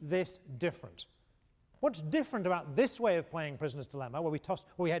made this different? What's different about this way of playing Prisoner's Dilemma, where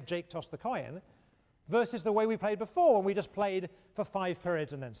we had Jake toss the coin, versus the way we played before, when we just played for 5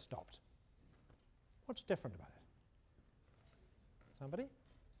 periods and then stopped? What's different about it? Somebody?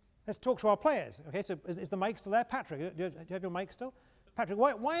 Let's talk to our players. Okay, so is the mic still there? Patrick, do you have your mic still? Patrick,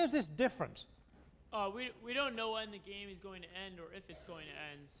 why is this different? We don't know when the game is going to end or if it's going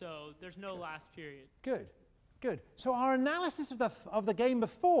to end, so there's no last period. Good. Good. So our analysis of the game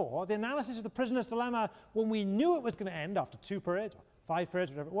before, the analysis of the Prisoner's Dilemma when we knew it was going to end after 2 periods, or 5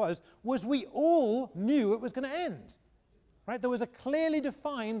 periods, whatever it was we all knew it was going to end. Right? There was a clearly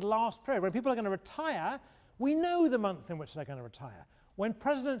defined last period. When people are going to retire, we know the month in which they're going to retire. When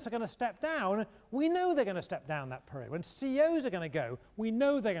presidents are going to step down, we know they're going to step down that period. When CEOs are going to go, we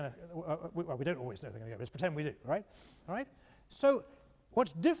know they're going to, well, we don't always know they're going to go, let's pretend we do, right? All right? So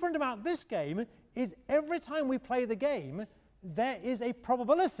what's different about this game is every time we play the game, there is a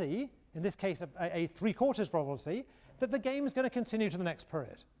probability, in this case a 3/4 probability, that the game is going to continue to the next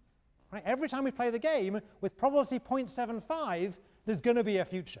period. Right? Every time we play the game, with probability 0.75, there's going to be a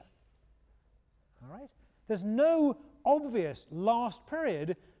future. All right? There's no obvious last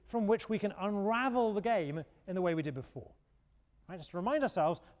period from which we can unravel the game in the way we did before. Right? Just to remind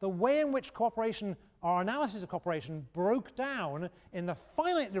ourselves, the way in which cooperation, our analysis of cooperation, broke down in the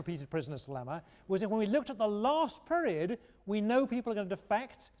finitely repeated Prisoner's Dilemma was that when we looked at the last period, we know people are going to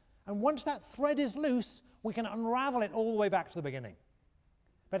defect, and once that thread is loose, we can unravel it all the way back to the beginning.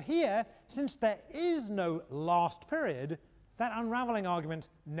 But here, since there is no last period, that unraveling argument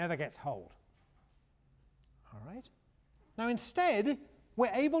never gets hold. All right? Now instead,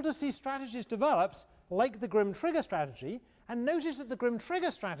 we're able to see strategies developed like the Grim Trigger strategy, and notice that the Grim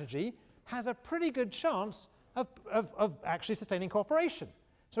Trigger strategy has a pretty good chance of actually sustaining cooperation.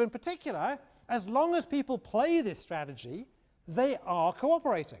 So in particular, as long as people play this strategy, they are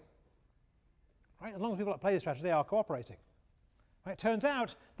cooperating. Right? As long as people play this strategy, they are cooperating. Right? It turns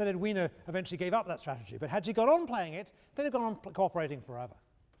out that Edwina eventually gave up that strategy, but had she gone on playing it, they'd have gone on cooperating forever.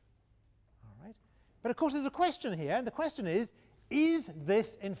 All right? But of course there's a question here, and the question is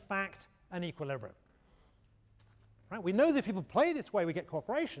this in fact an equilibrium? Right? We know that if people play this way we get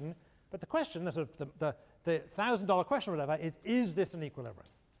cooperation, but the question, the $1,000 question or whatever, is this an equilibrium?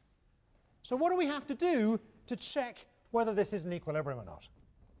 So what do we have to do to check whether this is an equilibrium or not?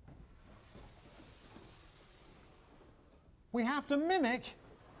 We have to mimic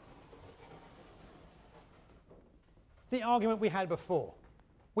the argument we had before.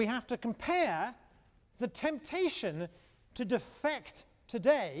 We have to compare the temptation to defect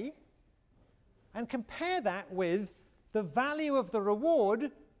today and compare that with the value of the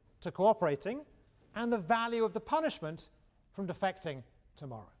reward to cooperating and the value of the punishment from defecting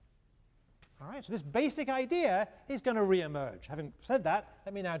tomorrow. All right, so this basic idea is going to re-emerge. Having said that,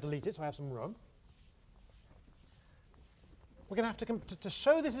 let me now delete it so I have some room. We're going to have to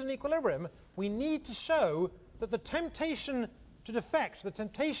show this is an equilibrium, we need to show that the temptation to defect, the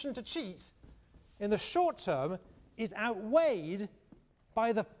temptation to cheat, in the short term is outweighed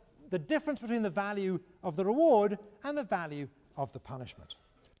by the difference between the value of the reward and the value of the punishment.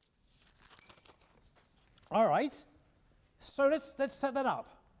 All right, so let's set that up.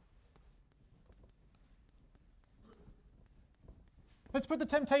 let's put the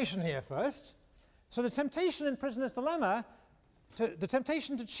temptation here first. So the temptation in Prisoner's Dilemma, the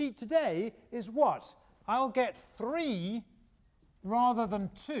temptation to cheat today is what? I'll get 3 rather than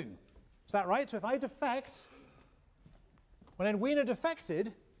 2. Is that right? So if I defect, when Edwina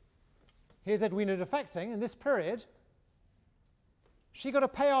defected, here's Edwina defecting in this period, she got a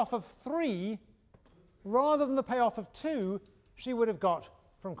payoff of 3 rather than the payoff of 2 she would have got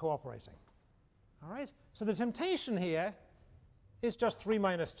from cooperating. All right? So the temptation here is just 3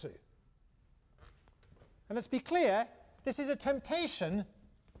 minus 2. And let's be clear, this is a temptation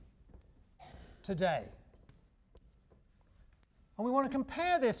today. And we want to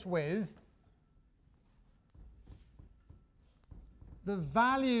compare this with the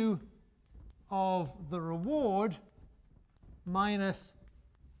value of the reward minus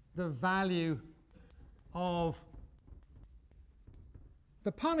the value of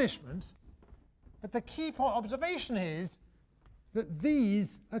the punishment. But the key point observation is that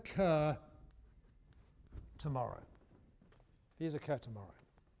these occur tomorrow. These occur tomorrow.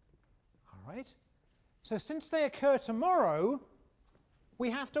 All right? So since they occur tomorrow,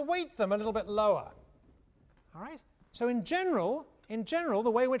 we have to weight them a little bit lower. All right? So in general,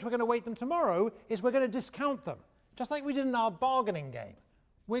 the way in which we're going to weight them tomorrow is we're going to discount them, just like we did in our bargaining game.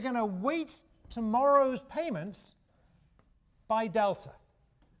 We're going to weight tomorrow's payments by delta.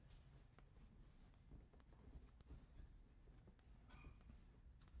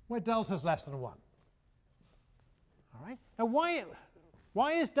 Where delta is less than 1. All right? Now,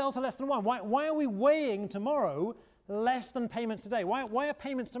 why is delta less than 1? Why are we weighing tomorrow less than payments today? Why are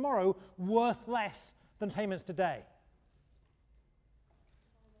payments tomorrow worth less than payments today?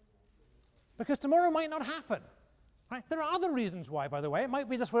 Because tomorrow might not happen. Right? There are other reasons why, by the way. It might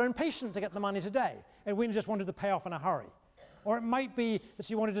be just we're impatient to get the money today, and we just wanted the payoff in a hurry. Or it might be that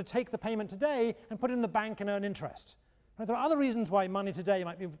you wanted to take the payment today and put it in the bank and earn interest. Right? There are other reasons why money today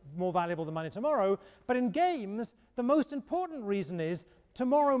might be more valuable than money tomorrow, but in games, the most important reason is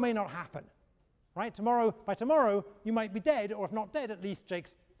tomorrow may not happen. Right? By tomorrow, you might be dead, or if not dead, at least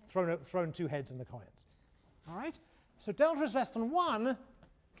Jake's thrown 2 heads in the coins. All right? So delta is less than 1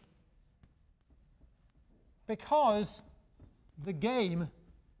 because the game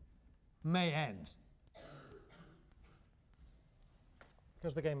may end.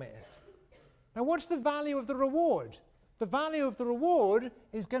 Because the game may end. Now, what's the value of the reward? The value of the reward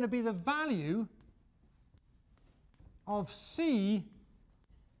is going to be the value of C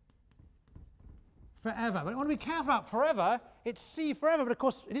forever. But I want to be careful about forever. It's C forever, but of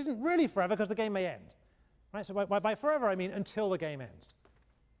course it isn't really forever because the game may end. Right? So by forever I mean until the game ends.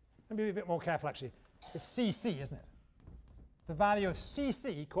 Let me be a bit more careful actually. It's CC, isn't it? The value of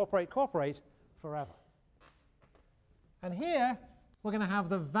CC, cooperate, forever. And here we're going to have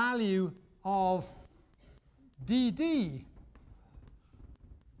the value of DD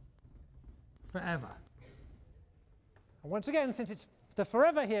forever. And once again, since it's the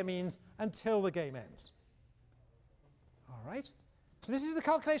forever here means until the game ends. All right? So this is the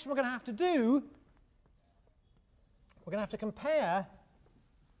calculation we're going to have to do. We're going to have to compare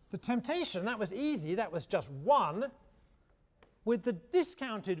the temptation. That was easy. That was just 1 with the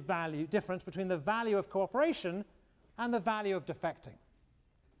discounted value difference between the value of cooperation and the value of defecting.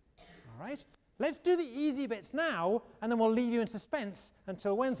 All right? Let's do the easy bits now, and then we'll leave you in suspense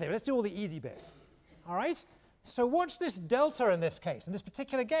until Wednesday. But let's do all the easy bits. All right? So watch this delta in this case. In this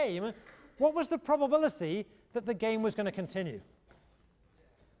particular game, what was the probability that the game was going to continue?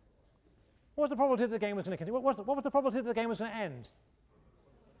 What was the probability that the game was going to continue? What was the probability that the game was going to end?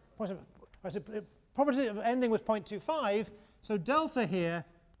 The probability of ending was 0.25, so delta here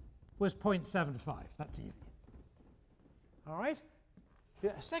was 0.75. That's easy. All right?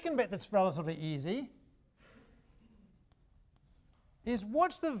 The second bit that's relatively easy is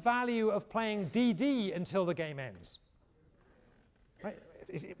what's the value of playing DD until the game ends? Right?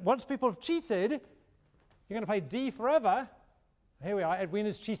 Once people have cheated, you're going to play D forever. Here we are,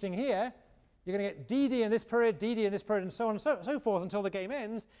 Edwina's cheating here. You're going to get DD in this period, DD in this period, and so on and so forth until the game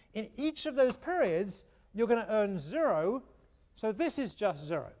ends. In each of those periods, you're going to earn 0. So this is just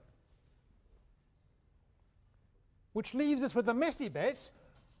 0. Which leaves us with the messy bit.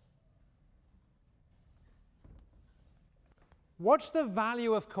 What's the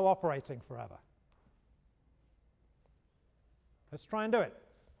value of cooperating forever? Let's try and do it.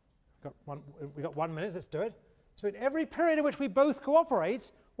 We've got 1 minute, let's do it. So in every period in which we both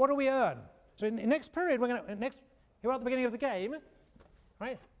cooperate, what do we earn? So in the next period, here we're at the beginning of the game,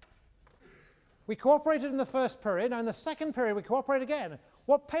 right? We cooperated in the first period. Now in the second period, we cooperate again.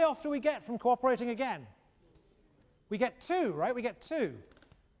 What payoff do we get from cooperating again? We get 2, right? We get 2.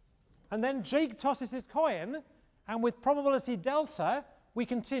 And then Jake tosses his coin, And with probability delta, we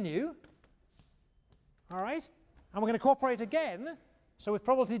continue. All right? And we're going to cooperate again. So with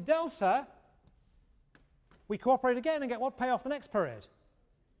probability delta, we cooperate again and get what payoff the next period?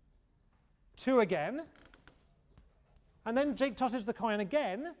 2 again. And then Jake tosses the coin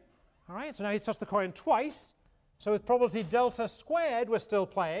again. All right, so now he's tossed the coin twice. So with probability delta squared, we're still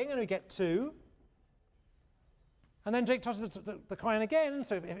playing, and we get 2. And then Jake tosses the coin again,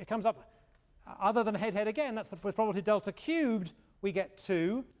 so if it comes up other than head-head again, that's with probability delta cubed, we get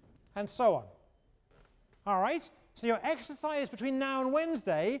 2, and so on. All right, so your exercise between now and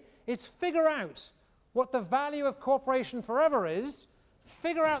Wednesday is figure out what the value of cooperation forever is,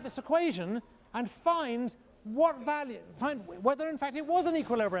 figure out this equation, and find whether in fact it was an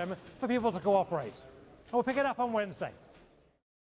equilibrium for people to cooperate. And we'll pick it up on Wednesday.